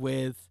thing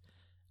with,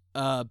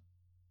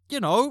 you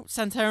know,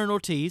 Santana and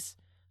Ortiz.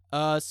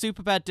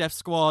 Superbad Death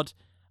Squad.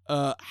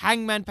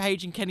 Hangman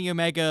Page and Kenny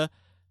Omega.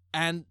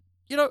 And,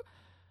 you know,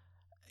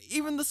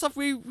 even the stuff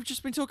we've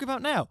just been talking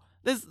about now.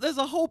 There's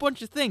a whole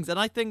bunch of things, and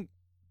I think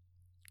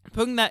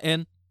putting that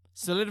in,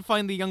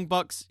 solidifying the Young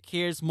Bucks,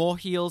 here's more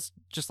heels,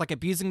 just like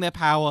abusing their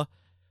power.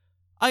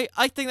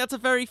 I think that's a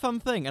very fun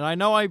thing, and I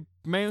know I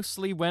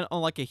mostly went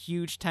on like a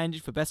huge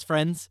tangent for Best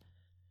Friends,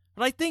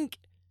 but I think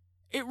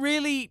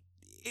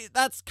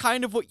that's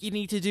kind of what you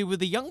need to do with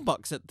the Young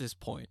Bucks at this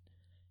point.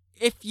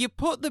 If you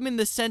put them in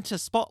the center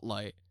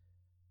spotlight,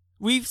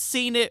 we've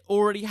seen it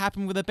already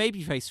happen with a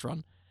babyface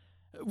run.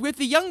 With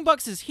the Young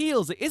Bucks as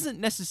heels, it isn't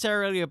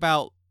necessarily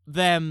about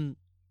them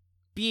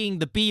being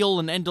the be-all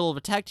and end-all of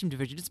a tag team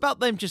division. It's about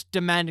them just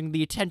demanding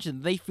the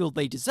attention they feel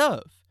they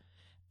deserve.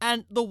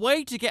 And the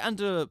way to get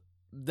under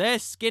their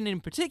skin in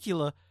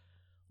particular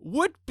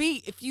would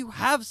be if you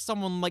have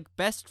someone like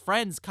Best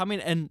Friends come in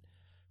and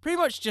pretty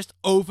much just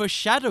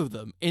overshadow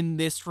them in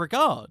this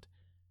regard.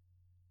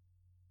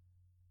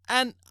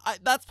 And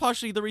that's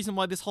partially the reason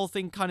why this whole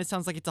thing kind of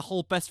sounds like it's a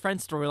whole Best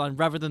Friends storyline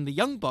rather than the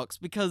Young Bucks,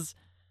 because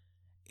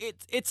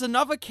it's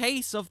another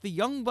case of the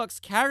Young Bucks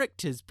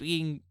characters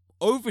being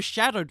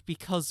overshadowed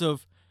because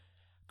of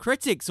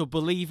critics or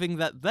believing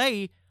that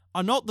they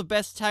are not the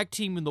best tag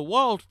team in the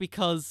world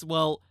because,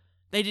 well,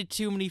 they did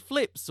too many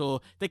flips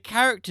or the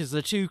characters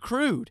are too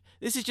crude.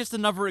 This is just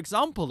another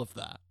example of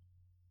that.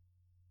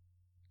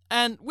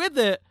 And with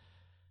it,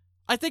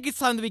 I think it's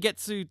time that we get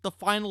to the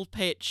final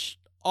pitch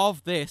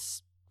of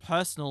this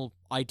personal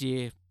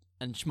idea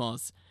and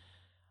schmoz.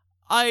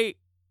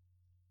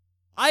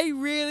 I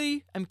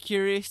really am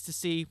curious to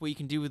see what you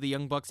can do with the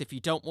Young Bucks if you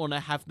don't want to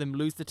have them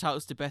lose the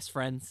titles to Best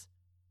Friends.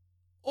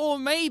 Or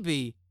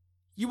maybe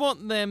you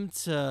want them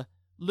to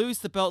lose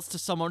the belts to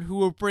someone who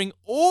will bring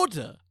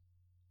order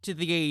to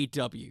the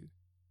AEW.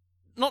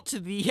 Not to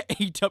the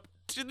AEW,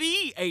 to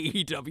the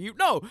AEW.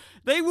 No,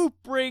 they will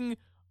bring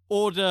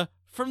order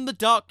from the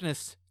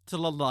darkness to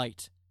the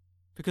light.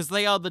 Because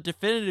they are the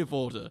definitive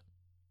order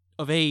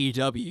of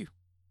AEW.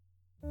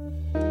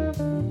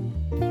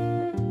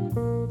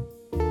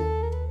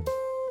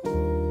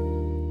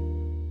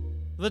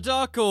 The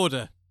Dark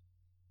Order.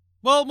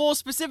 Well, more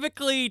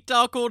specifically,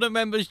 Dark Order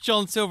members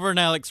John Silver and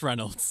Alex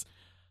Reynolds.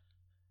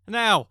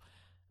 Now,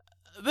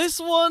 this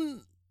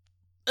one,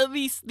 at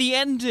least the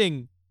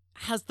ending,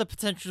 has the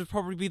potential to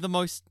probably be the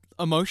most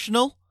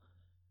emotional.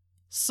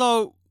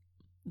 So,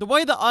 the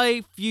way that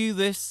I view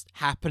this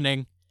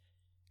happening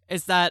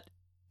is that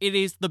it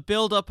is the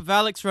build-up of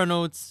Alex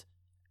Reynolds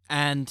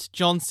and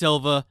John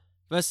Silver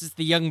versus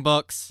the Young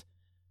Bucks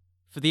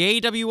for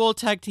the AEW World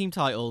Tag Team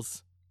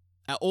titles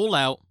at All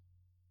Out,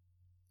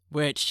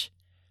 which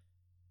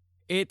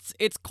it's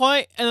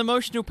quite an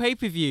emotional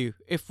pay-per-view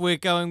if we're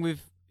going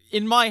with,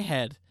 in my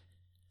head,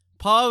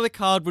 part of the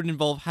card would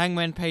involve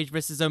Hangman Page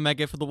versus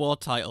Omega for the world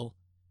title,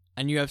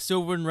 and you have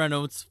Silver and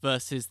Reynolds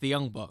versus the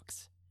Young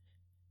Bucks.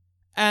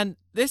 And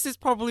this is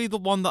probably the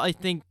one that I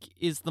think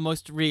is the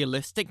most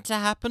realistic to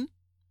happen.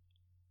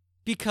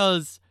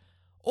 because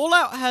All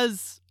Out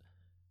has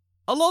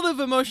a lot of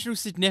emotional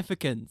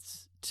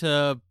significance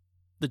to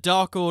the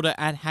Dark Order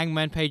and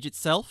Hangman Page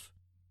itself.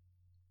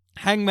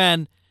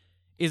 Hangman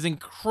is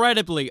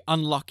incredibly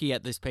unlucky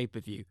at this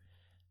pay-per-view.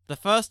 The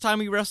first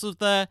time he wrestled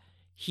there,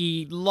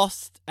 he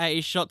lost at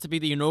his shot to be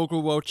the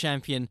inaugural world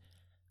champion.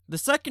 The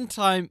second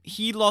time,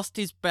 he lost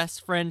his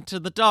best friend to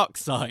the dark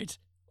side,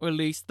 or at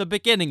least the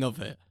beginning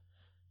of it.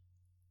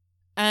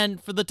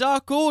 And for the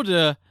Dark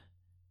Order,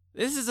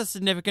 this is a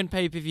significant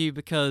pay-per-view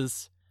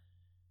because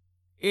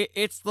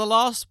it's the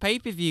last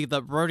pay-per-view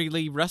that Brody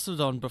Lee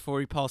wrestled on before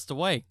he passed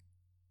away.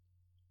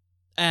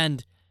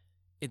 And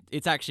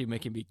it's actually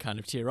making me kind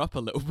of tear up a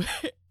little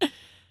bit.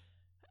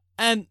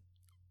 And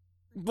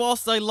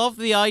whilst I love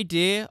the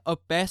idea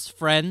of best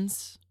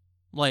friends,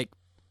 like,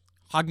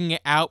 hugging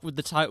it out with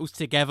the titles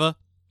together,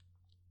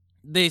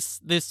 this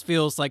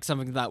feels like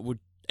something that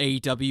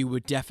AEW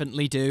would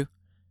definitely do.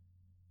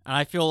 And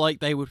I feel like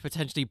they would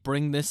potentially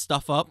bring this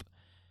stuff up.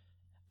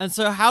 And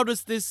so how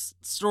does this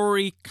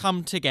story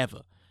come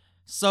together?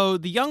 So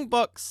the Young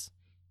Bucks,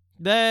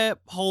 their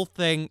whole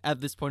thing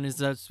at this point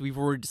is, as we've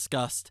already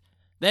discussed,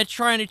 they're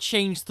trying to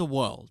change the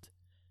world.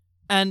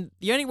 And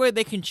the only way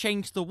they can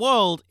change the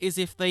world is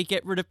if they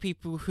get rid of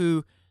people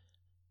who,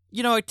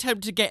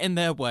 attempt to get in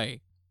their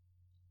way.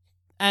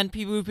 And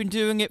people who've been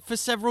doing it for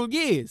several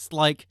years,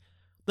 like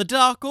the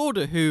Dark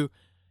Order, who,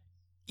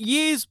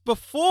 years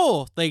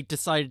before they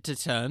decided to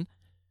turn,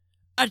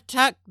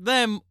 attacked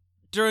them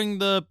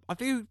during I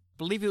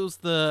believe it was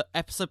the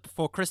episode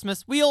before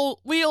Christmas. We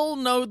all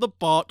know the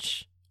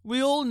botch.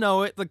 We all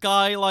know it. The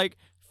guy,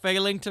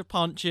 failing to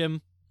punch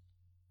him.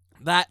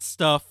 That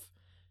stuff.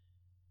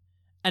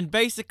 And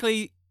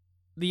basically,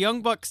 the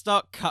Young Bucks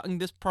start cutting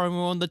this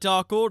promo on the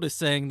Dark Order,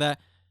 saying that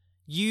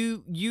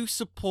you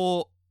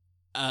support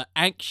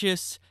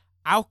anxious,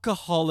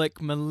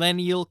 alcoholic,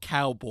 millennial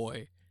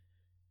cowboy.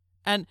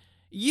 And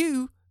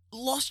you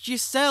lost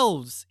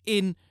yourselves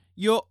in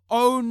your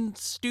own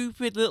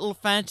stupid little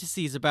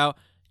fantasies about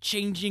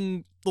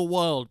changing the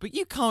world. But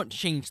you can't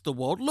change the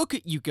world. Look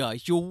at you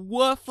guys. You're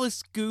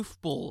worthless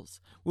goofballs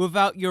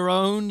without your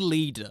own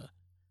leader.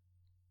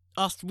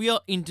 Us, we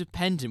are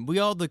independent. We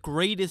are the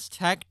greatest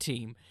tag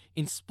team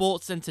in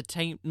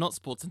not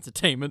sports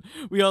entertainment.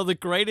 We are the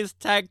greatest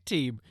tag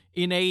team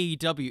in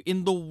AEW,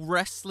 in the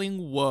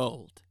wrestling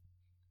world.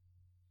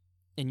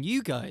 And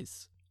you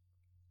guys,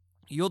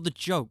 you're the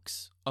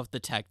jokes of the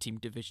tag team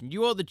division.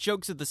 You are the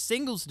jokes of the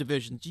singles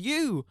divisions.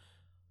 Should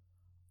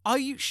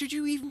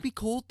you even be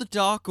called the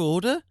Dark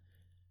Order?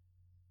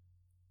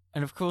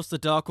 And of course the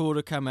Dark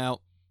Order come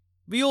out.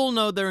 We all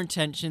know their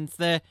intentions.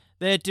 They're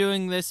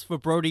doing this for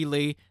Brody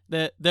Lee.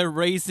 They're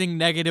raising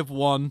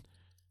 -1.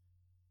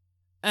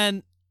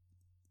 And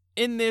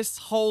in this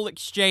whole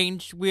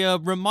exchange, we are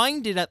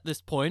reminded at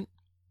this point,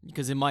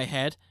 because in my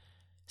head,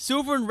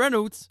 Silver and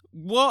Reynolds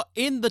were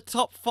in the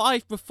top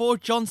 5 before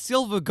John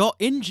Silver got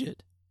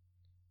injured.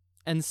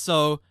 And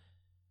so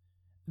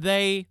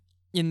they,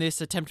 in this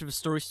attempt of a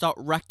story, start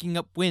racking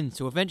up wins.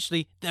 So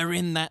eventually they're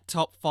in that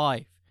top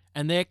 5.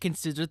 And they're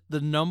considered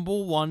the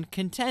 #1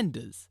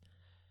 contenders.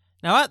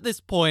 Now at this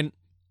point,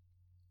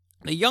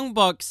 the Young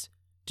Bucks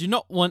do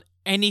not want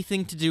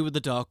anything to do with the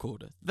Dark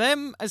Order.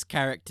 Them as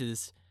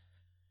characters,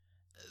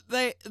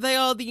 they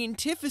are the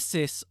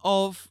antithesis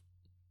of,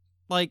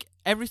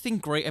 everything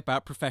great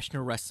about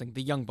professional wrestling.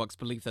 The Young Bucks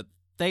believe that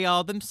they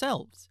are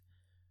themselves.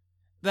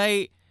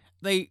 They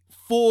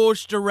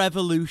forged a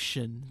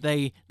revolution.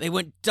 They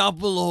went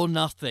double or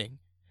nothing.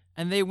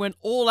 And they went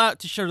all out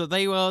to show that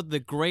they were the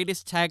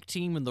greatest tag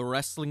team in the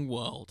wrestling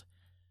world.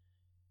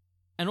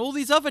 And all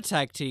these other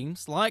tag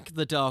teams, like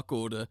the Dark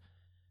Order,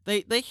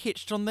 they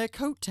hitched on their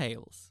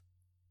coattails.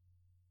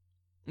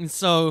 And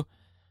so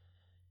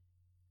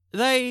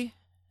they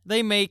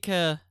make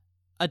a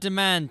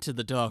demand to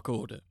the Dark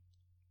Order.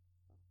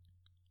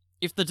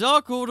 If the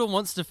Dark Order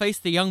wants to face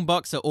the Young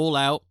Bucks at All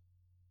Out,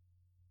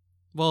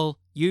 well,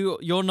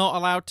 you're not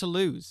allowed to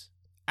lose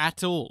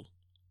at all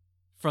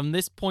from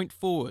this point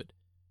forward.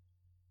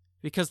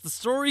 Because the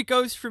story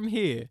goes from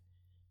here.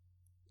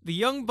 The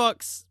Young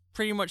Bucks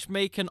pretty much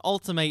make an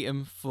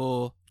ultimatum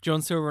for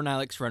John Silver and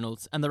Alex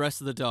Reynolds and the rest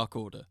of the Dark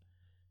Order.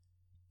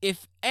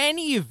 If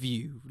any of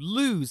you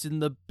lose in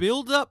the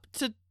build-up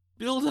to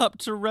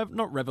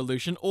not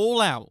Revolution,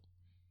 All Out,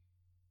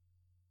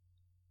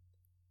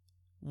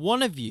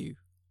 one of you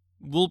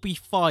will be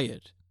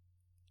fired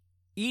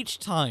each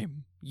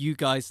time you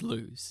guys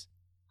lose.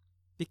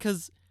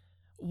 Because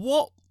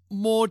what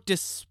more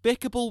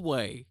despicable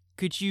way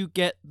could you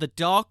get the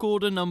Dark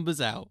Order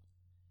numbers out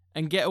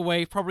and get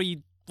away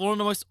probably one of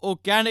the most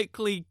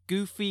organically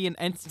goofy and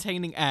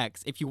entertaining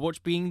acts, if you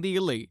watch Being the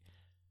Elite,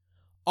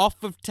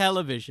 off of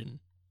television?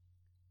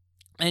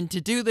 And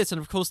to do this, and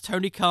of course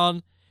Tony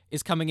Khan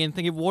is coming in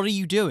thinking, what are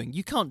you doing?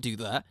 You can't do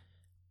that.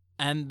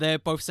 And they're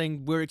both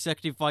saying, we're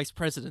executive vice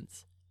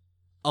presidents,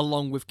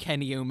 along with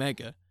Kenny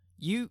Omega.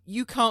 You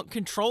can't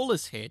control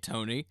us here,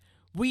 Tony.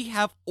 We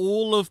have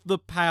all of the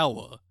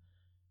power.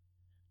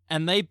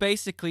 And they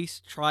basically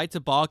tried to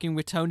bargain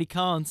with Tony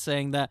Khan,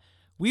 saying that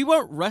we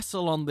won't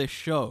wrestle on this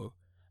show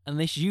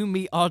unless you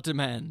meet our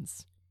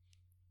demands.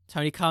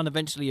 Tony Khan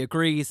eventually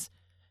agrees,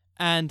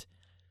 and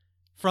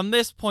from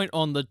this point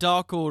on, the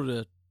Dark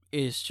Order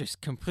is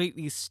just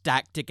completely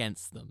stacked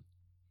against them.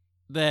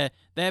 They're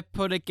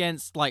put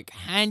against, like,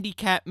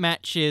 handicap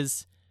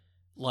matches,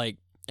 like,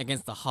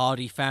 against the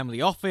Hardy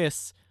family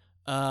office,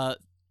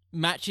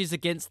 matches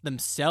against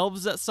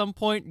themselves at some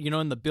point,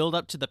 in the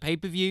build-up to the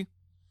pay-per-view.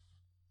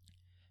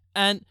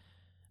 And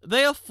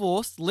they are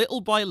forced,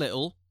 little by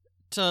little,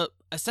 to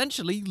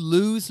essentially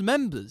lose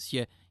members.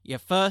 You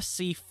first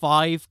see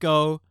Five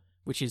go,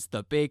 which is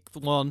the big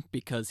one,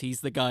 because he's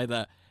the guy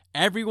that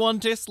everyone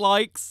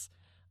dislikes.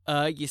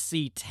 You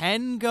see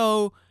 10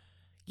 go,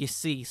 you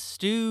see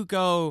Stu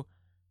go,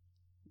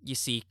 you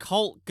see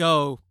Colt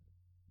go,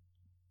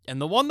 and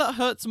the one that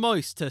hurts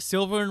most to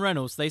Silver and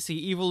Reynolds, they see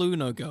Evil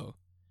Uno go.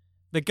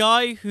 The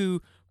guy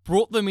who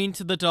brought them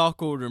into the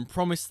Dark Order and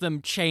promised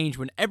them change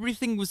when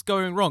everything was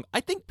going wrong. I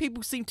think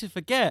people seem to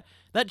forget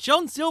that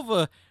John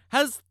Silver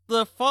has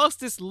the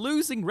fastest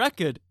losing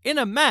record in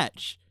a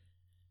match,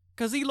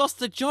 because he lost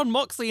to Jon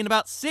Moxley in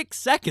about 6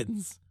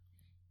 seconds.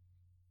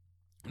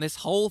 This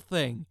whole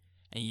thing,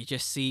 and you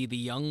just see the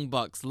Young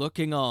Bucks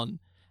looking on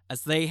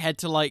as they head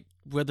to, like,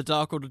 where the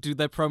Dark Order do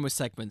their promo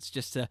segments,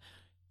 just to,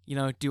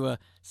 do a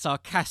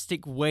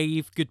sarcastic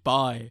wave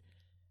goodbye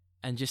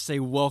and just say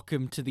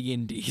welcome to the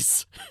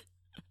Indies.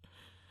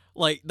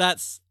 Like,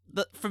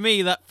 for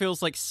me, that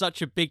feels like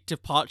such a big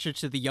departure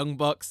to the Young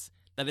Bucks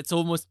that it's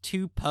almost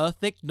too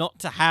perfect not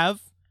to have,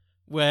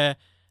 where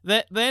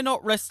they're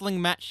not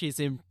wrestling matches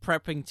in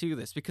prepping to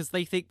this because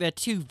they think they're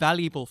too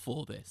valuable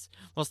for this,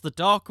 whilst the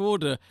Dark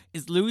Order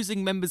is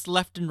losing members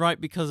left and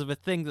right because of a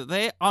thing that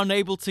they're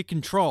unable to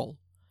control.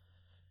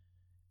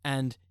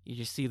 And you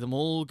just see them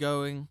all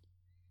going,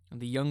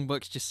 and the Young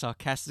Bucks just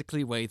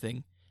sarcastically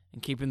waving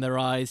and keeping their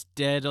eyes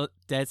dead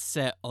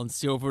set on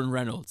Silver and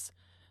Reynolds.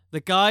 The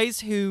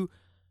guys who,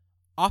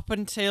 up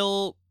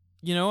until,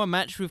 a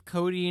match with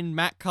Cody and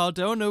Matt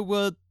Cardona,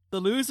 were the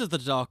losers of the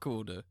Dark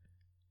Order.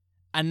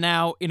 And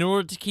now, in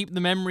order to keep the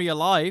memory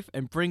alive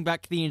and bring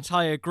back the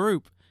entire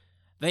group,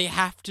 they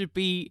have to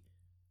be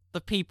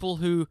the people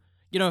who,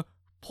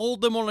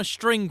 pulled them on a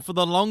string for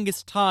the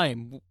longest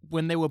time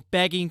when they were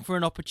begging for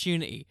an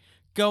opportunity.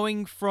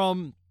 Going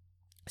from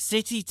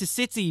city to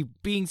city,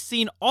 being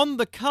seen on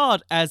the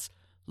card as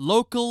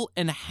local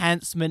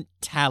enhancement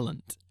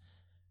talent.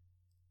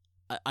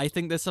 I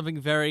think there's something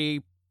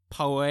very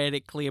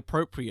poetically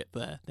appropriate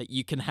there that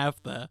you can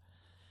have there.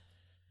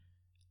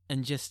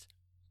 And just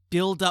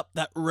build up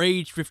that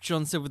rage with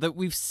John Silver that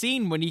we've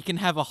seen when he can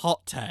have a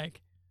hot tag.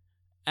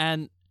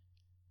 And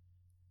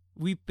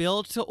we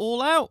build to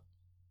All Out,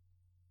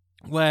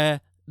 where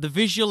the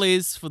visual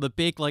is, for the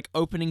big, like,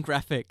 opening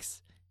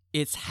graphics,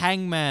 it's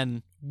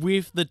Hangman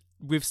with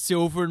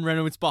Silver and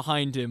Reynolds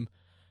behind him.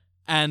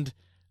 And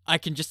I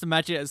can just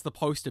imagine it as the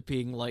poster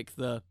being like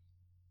the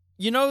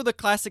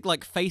classic,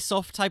 like,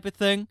 face-off type of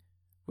thing,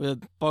 where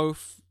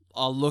both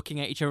are looking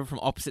at each other from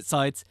opposite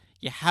sides.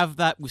 You have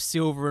that with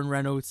Silver and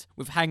Reynolds,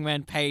 with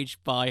Hangman Page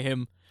by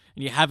him,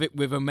 and you have it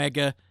with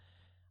Omega,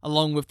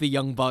 along with the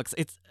Young Bucks.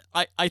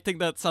 I think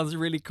that sounds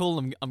really cool.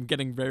 I'm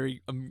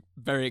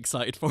very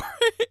excited for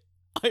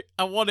it.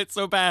 I want it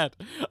so bad.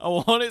 I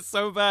want it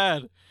so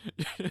bad.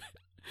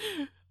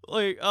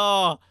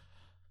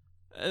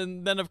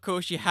 And then, of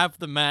course, you have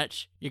the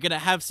match. You're gonna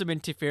have some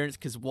interference,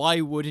 because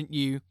why wouldn't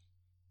you?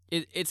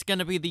 It's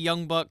gonna be the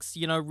Young Bucks,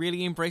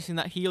 really embracing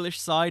that heelish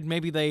side.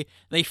 Maybe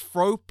they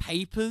throw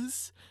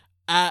papers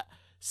at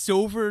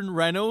Silver and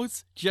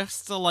Reynolds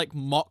just to, like,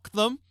 mock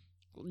them,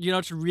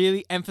 to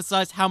really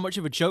emphasize how much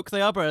of a joke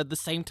they are, but at the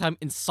same time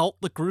insult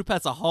the group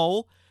as a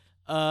whole.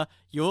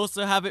 You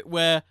also have it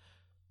where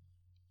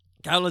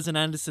Gallows and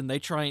Anderson, they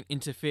try and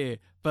interfere,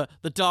 but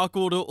the Dark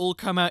Order all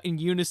come out in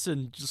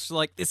unison, just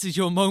like, this is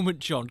your moment,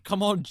 John.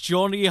 Come on,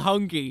 Johnny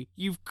Hungy,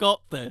 you've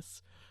got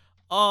this.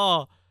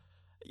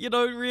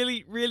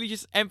 Really, really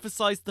just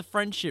emphasize the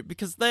friendship,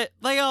 because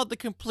they are the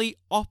complete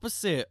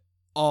opposite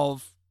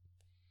of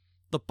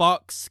the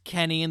Bucks,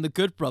 Kenny, and the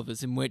Good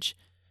Brothers, in which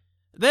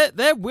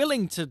they're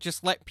willing to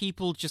just let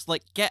people just,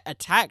 like, get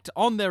attacked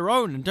on their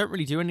own and don't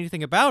really do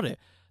anything about it.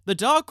 The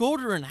Dark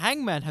Order and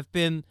Hangman have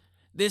been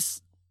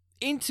this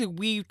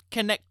interweaved,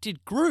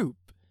 connected group.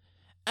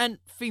 And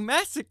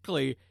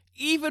thematically,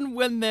 even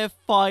when they're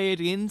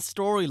fired in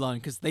storyline,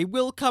 because they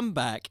will come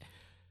back,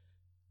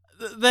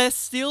 they're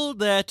still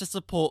there to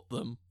support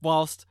them,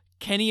 whilst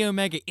Kenny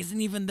Omega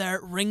isn't even there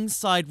at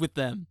ringside with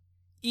them.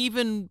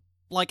 Even,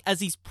 like,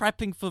 as he's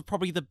prepping for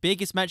probably the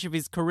biggest match of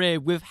his career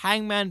with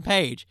Hangman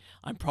Page.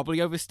 I'm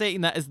probably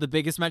overstating that as the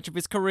biggest match of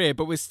his career,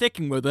 but we're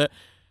sticking with it.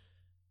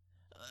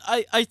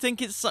 I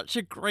think it's such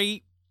a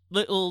great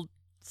little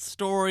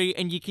story,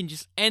 and you can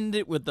just end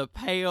it with the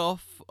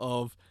payoff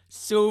of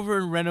Silver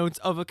and Reynolds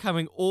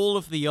overcoming all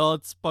of the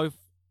odds, both,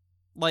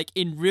 like,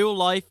 in real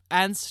life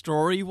and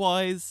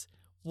story-wise.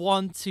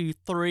 1, 2,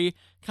 3,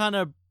 kind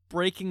of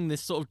breaking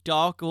this sort of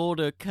Dark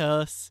Order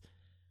curse,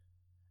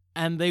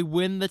 and they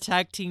win the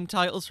tag team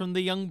titles from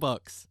the Young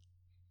Bucks.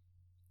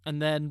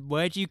 And then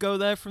where do you go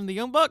there from the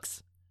Young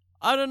Bucks?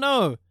 I don't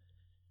know.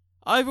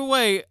 Either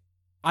way,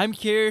 I'm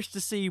curious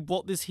to see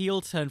what this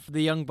heel turn for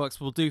the Young Bucks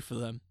will do for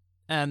them.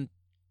 And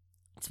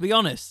to be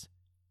honest,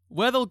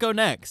 where they'll go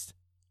next.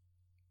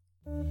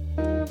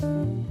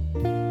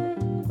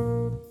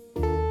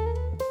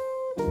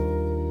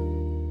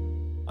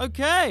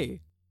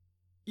 Okay.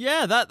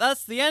 Yeah,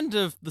 that's the end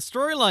of the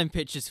storyline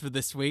pitches for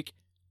this week.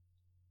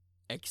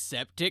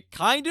 Except it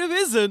kind of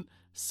isn't.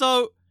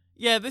 So,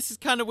 yeah, this is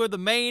kind of where the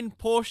main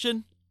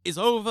portion is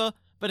over.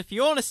 But if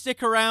you want to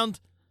stick around,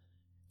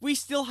 we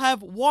still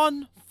have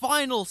one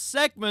final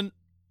segment.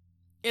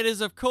 It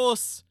is, of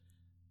course,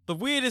 the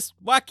weirdest,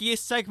 wackiest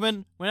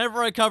segment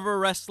whenever I cover a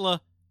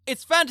wrestler.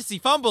 It's Fantasy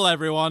Fumble,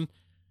 everyone.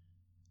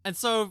 And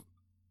so,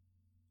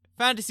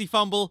 Fantasy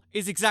Fumble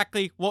is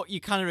exactly what you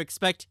kind of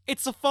expect.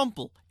 It's a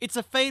fumble. It's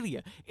a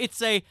failure.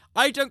 It's a,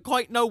 I don't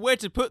quite know where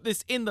to put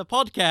this in the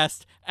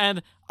podcast,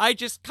 and I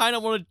just kind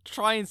of want to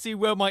try and see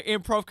where my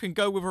improv can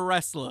go with a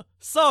wrestler.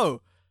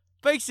 So,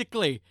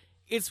 basically,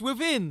 it's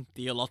within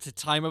the allotted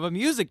time of a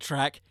music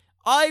track.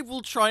 I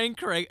will try and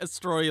create a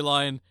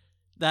storyline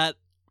that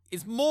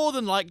is more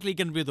than likely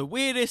going to be the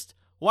weirdest,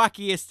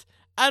 wackiest,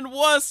 and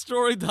worst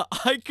story that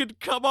I could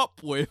come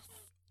up with.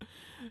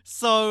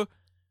 So,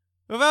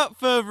 without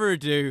further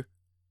ado,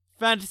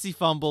 Fantasy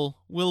Fumble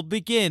will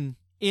begin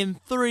in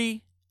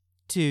 3,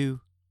 2,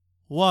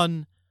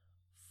 1,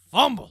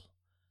 fumble!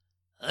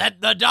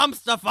 Let the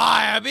dumpster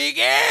fire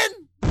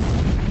begin!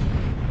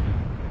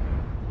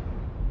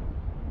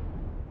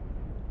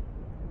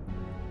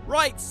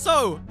 Right,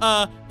 so,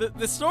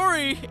 the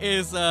story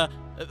is, they're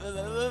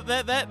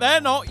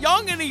not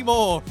young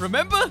anymore,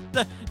 remember?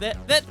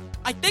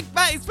 I think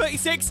Matt is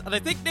 36, and I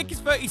think Nick is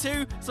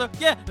 32, so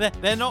yeah,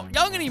 they're not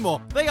young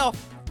anymore.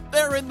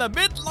 They're in the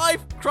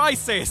midlife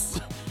crisis.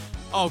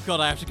 Oh god,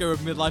 I have to go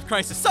with midlife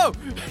crisis. So,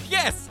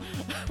 yes,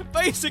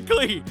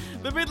 basically,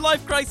 the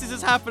midlife crisis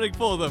is happening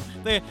for them.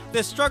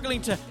 They're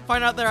struggling to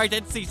find out their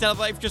identities now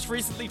that they've just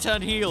recently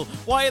turned heel.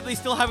 Why are they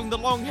still having the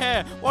long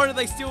hair? Why do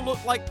they still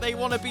look like they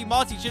want to be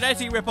Marty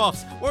Jannetty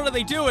ripoffs? What are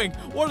they doing?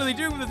 What are they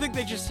doing? They think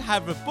they just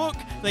have a book.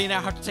 They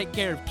now have to take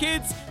care of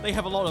kids. They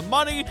have a lot of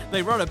money.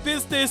 They run a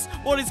business.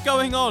 What is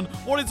going on?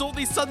 What is all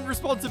these sudden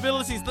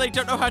responsibilities that they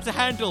don't know how to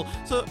handle?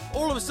 So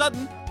all of a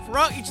sudden,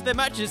 throughout each of their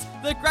matches,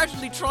 they're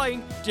gradually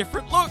trying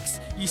different looks.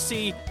 You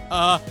see,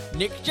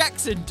 Nick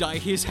Jackson dye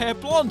his hair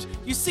blonde.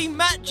 You see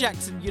Matt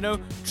Jackson,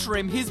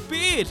 trim his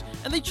beard.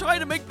 And they try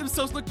to make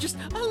themselves look just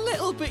a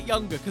little bit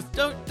younger, because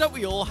don't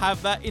we all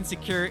have that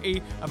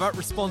insecurity about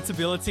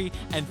responsibility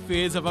and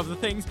fears of other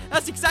things?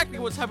 That's exactly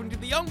what's happening to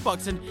the Young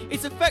Bucks, and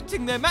it's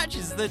affecting their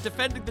matches as they're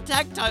defending the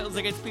tag titles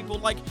against people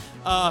like,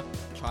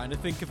 trying to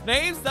think of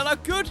names that are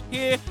good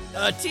here,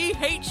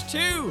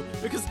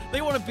 TH2, because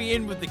they want to be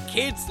in with the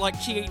kids like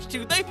TH2.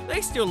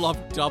 They still love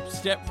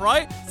dubstep,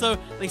 right? So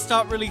they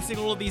start releasing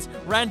all of these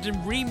random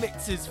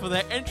remixes for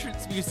their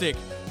entrance music,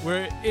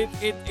 where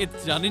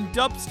it's done in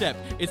dubstep,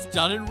 it's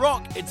done in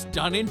rock, it's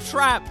done in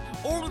trap,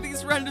 all of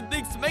these random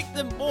things to make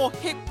them more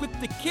hip with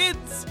the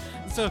kids.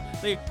 So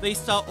they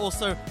start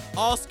also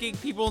asking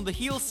people on the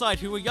heel side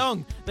who are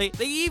young. They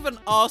even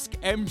ask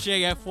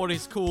MJF what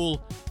is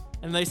cool,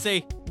 and they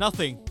say,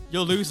 nothing,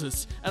 you're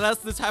losers. And as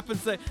this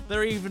happens, there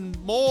are even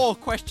more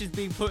questions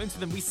being put into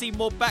them. We see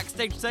more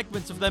backstage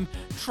segments of them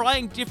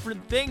trying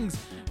different things.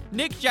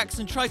 Nick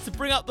Jackson tries to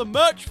bring out the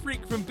merch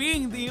freak from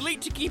being the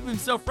elite to keep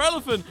himself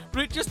relevant,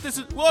 but it just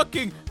isn't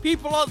working.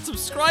 People aren't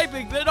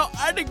subscribing, they're not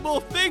adding more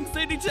things,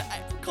 they need to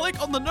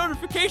click on the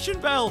notification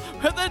bell,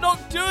 but they're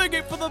not doing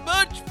it for the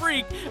merch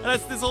freak. And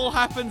as this all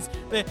happens,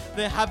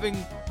 they're having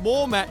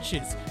more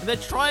matches, and they're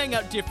trying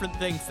out different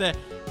things.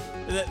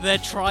 They're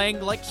trying,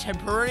 like,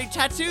 temporary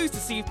tattoos to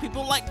see if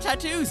people like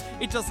tattoos.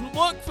 It doesn't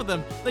work for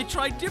them. They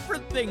try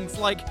different things,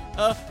 like,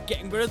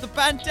 getting rid of the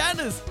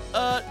bandanas,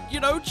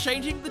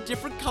 changing the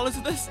different colors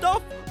of their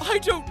stuff. I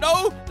don't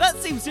know. That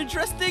seems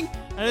interesting.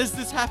 And as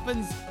this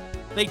happens,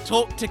 they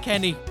talk to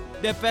Kenny,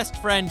 their best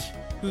friend,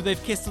 who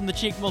they've kissed on the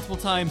cheek multiple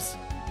times.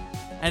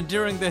 And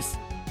during this,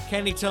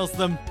 Kenny tells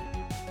them,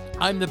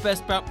 I'm the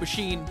best bout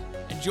machine,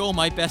 and you're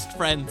my best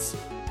friends.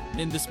 And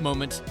in this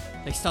moment,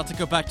 they start to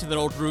go back to their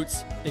old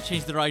roots. They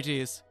change their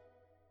ideas.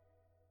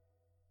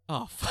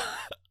 Oh,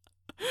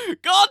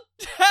 God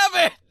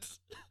damn it!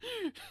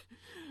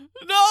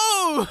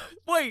 No!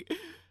 Wait,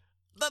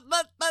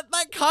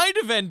 that kind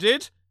of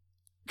ended.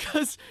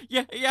 Because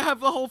you have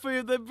the whole thing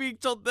of them being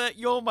told that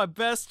you're my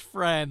best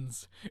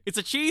friends. It's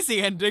a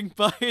cheesy ending,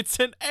 but it's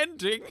an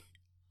ending.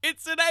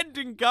 It's an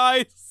ending,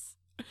 guys.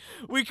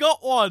 We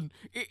got one.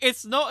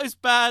 It's not as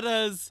bad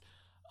as...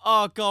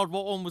 Oh god,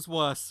 what one was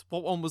worse?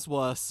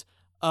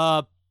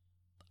 I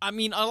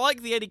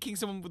like the Eddie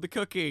Kingston one with the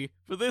cookie,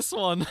 but this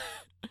one...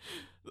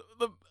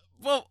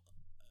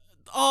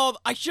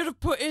 I should have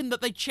put in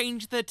that they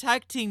changed their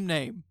tag team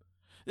name.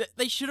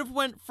 They should have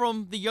went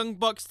from the Young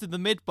Bucks to the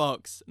Mid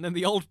Bucks, and then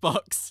the Old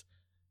Bucks.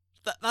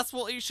 That's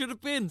what it should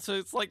have been, so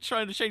it's like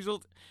trying to change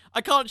all...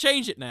 I can't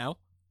change it now.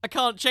 I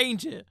can't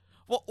change it.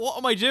 What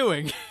am I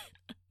doing?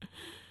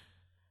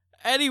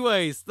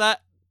 Anyways,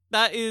 that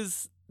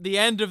is the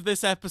end of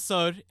this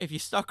episode, if you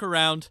stuck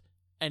around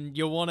and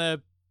you want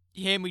to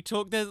hear me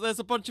talk, there's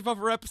a bunch of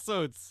other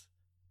episodes.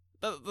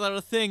 There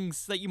are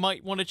things that you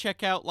might want to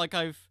check out, like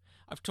I've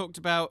talked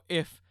about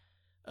if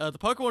the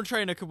Pokemon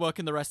trainer could work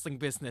in the wrestling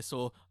business,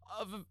 or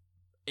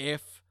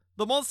if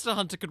the Monster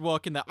Hunter could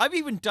work in that. I've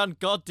even done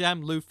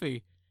goddamn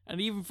Luffy. And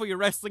even for your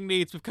wrestling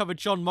needs, we've covered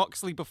Jon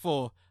Moxley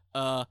before.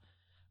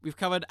 We've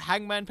covered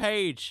Hangman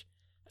Page.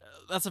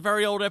 That's a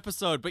very old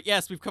episode, but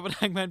yes, we've covered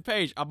Hangman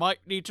Page. I might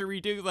need to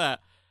redo that.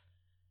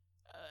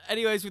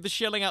 Anyways, with the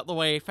shilling out the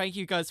way, thank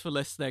you guys for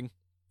listening.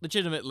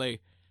 Legitimately.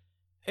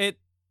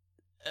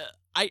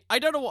 I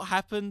don't know what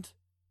happened.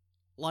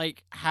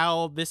 Like,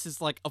 how this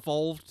is, like,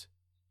 evolved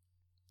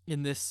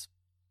in this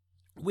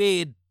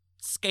weird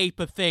scape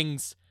of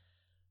things.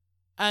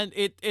 And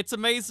it's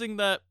amazing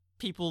that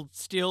people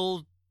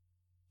still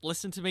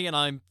listen to me, and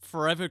I'm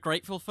forever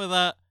grateful for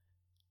that.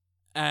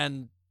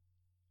 And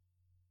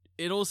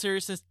in all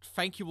seriousness,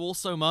 thank you all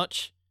so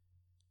much.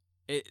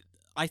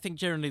 I think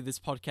generally this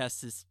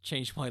podcast has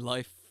changed my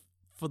life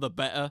for the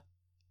better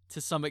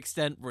to some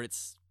extent, where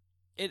it's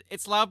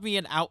allowed me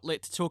an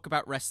outlet to talk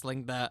about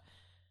wrestling that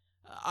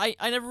I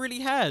never really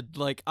had.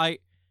 Like, I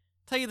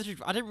tell you the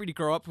truth, I didn't really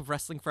grow up with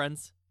wrestling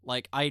friends.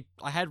 Like, I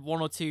had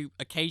one or two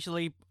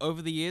occasionally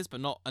over the years, but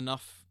not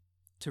enough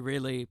to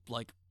really,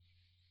 like,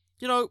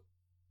 you know,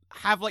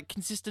 have, like,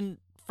 consistent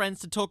friends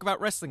to talk about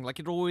wrestling. Like,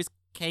 it always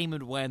came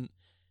and went.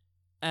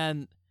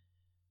 And,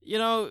 you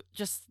know,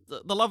 just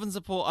the love and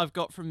support I've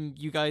got from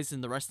you guys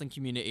in the wrestling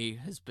community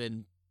has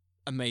been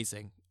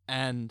amazing.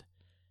 And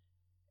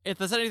if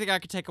there's anything I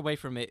could take away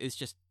from it, it's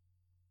just,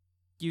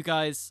 you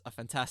guys are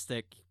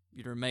fantastic.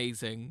 You're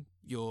amazing.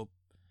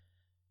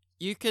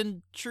 You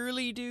can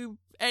truly do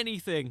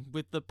anything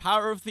with the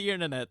power of the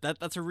internet.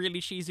 That's a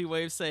really cheesy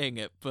way of saying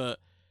it, but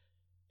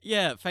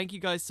yeah, thank you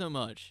guys so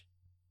much.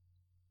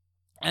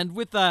 And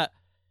with that,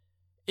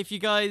 if you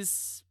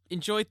guys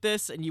enjoyed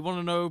this and you want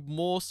to know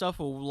more stuff,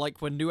 or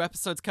like when new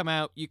episodes come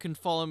out, you can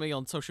follow me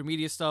on social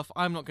media stuff.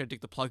 I'm not going to do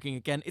the plugging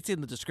again. It's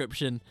in the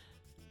description.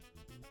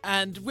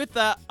 And with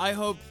that, I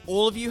hope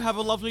all of you have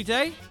a lovely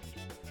day.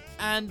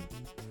 And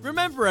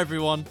remember,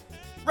 everyone,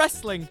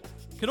 wrestling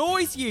can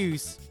always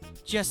use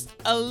just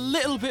a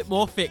little bit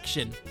more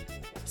fiction.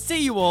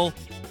 See you all.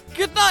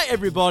 Good night,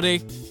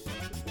 everybody.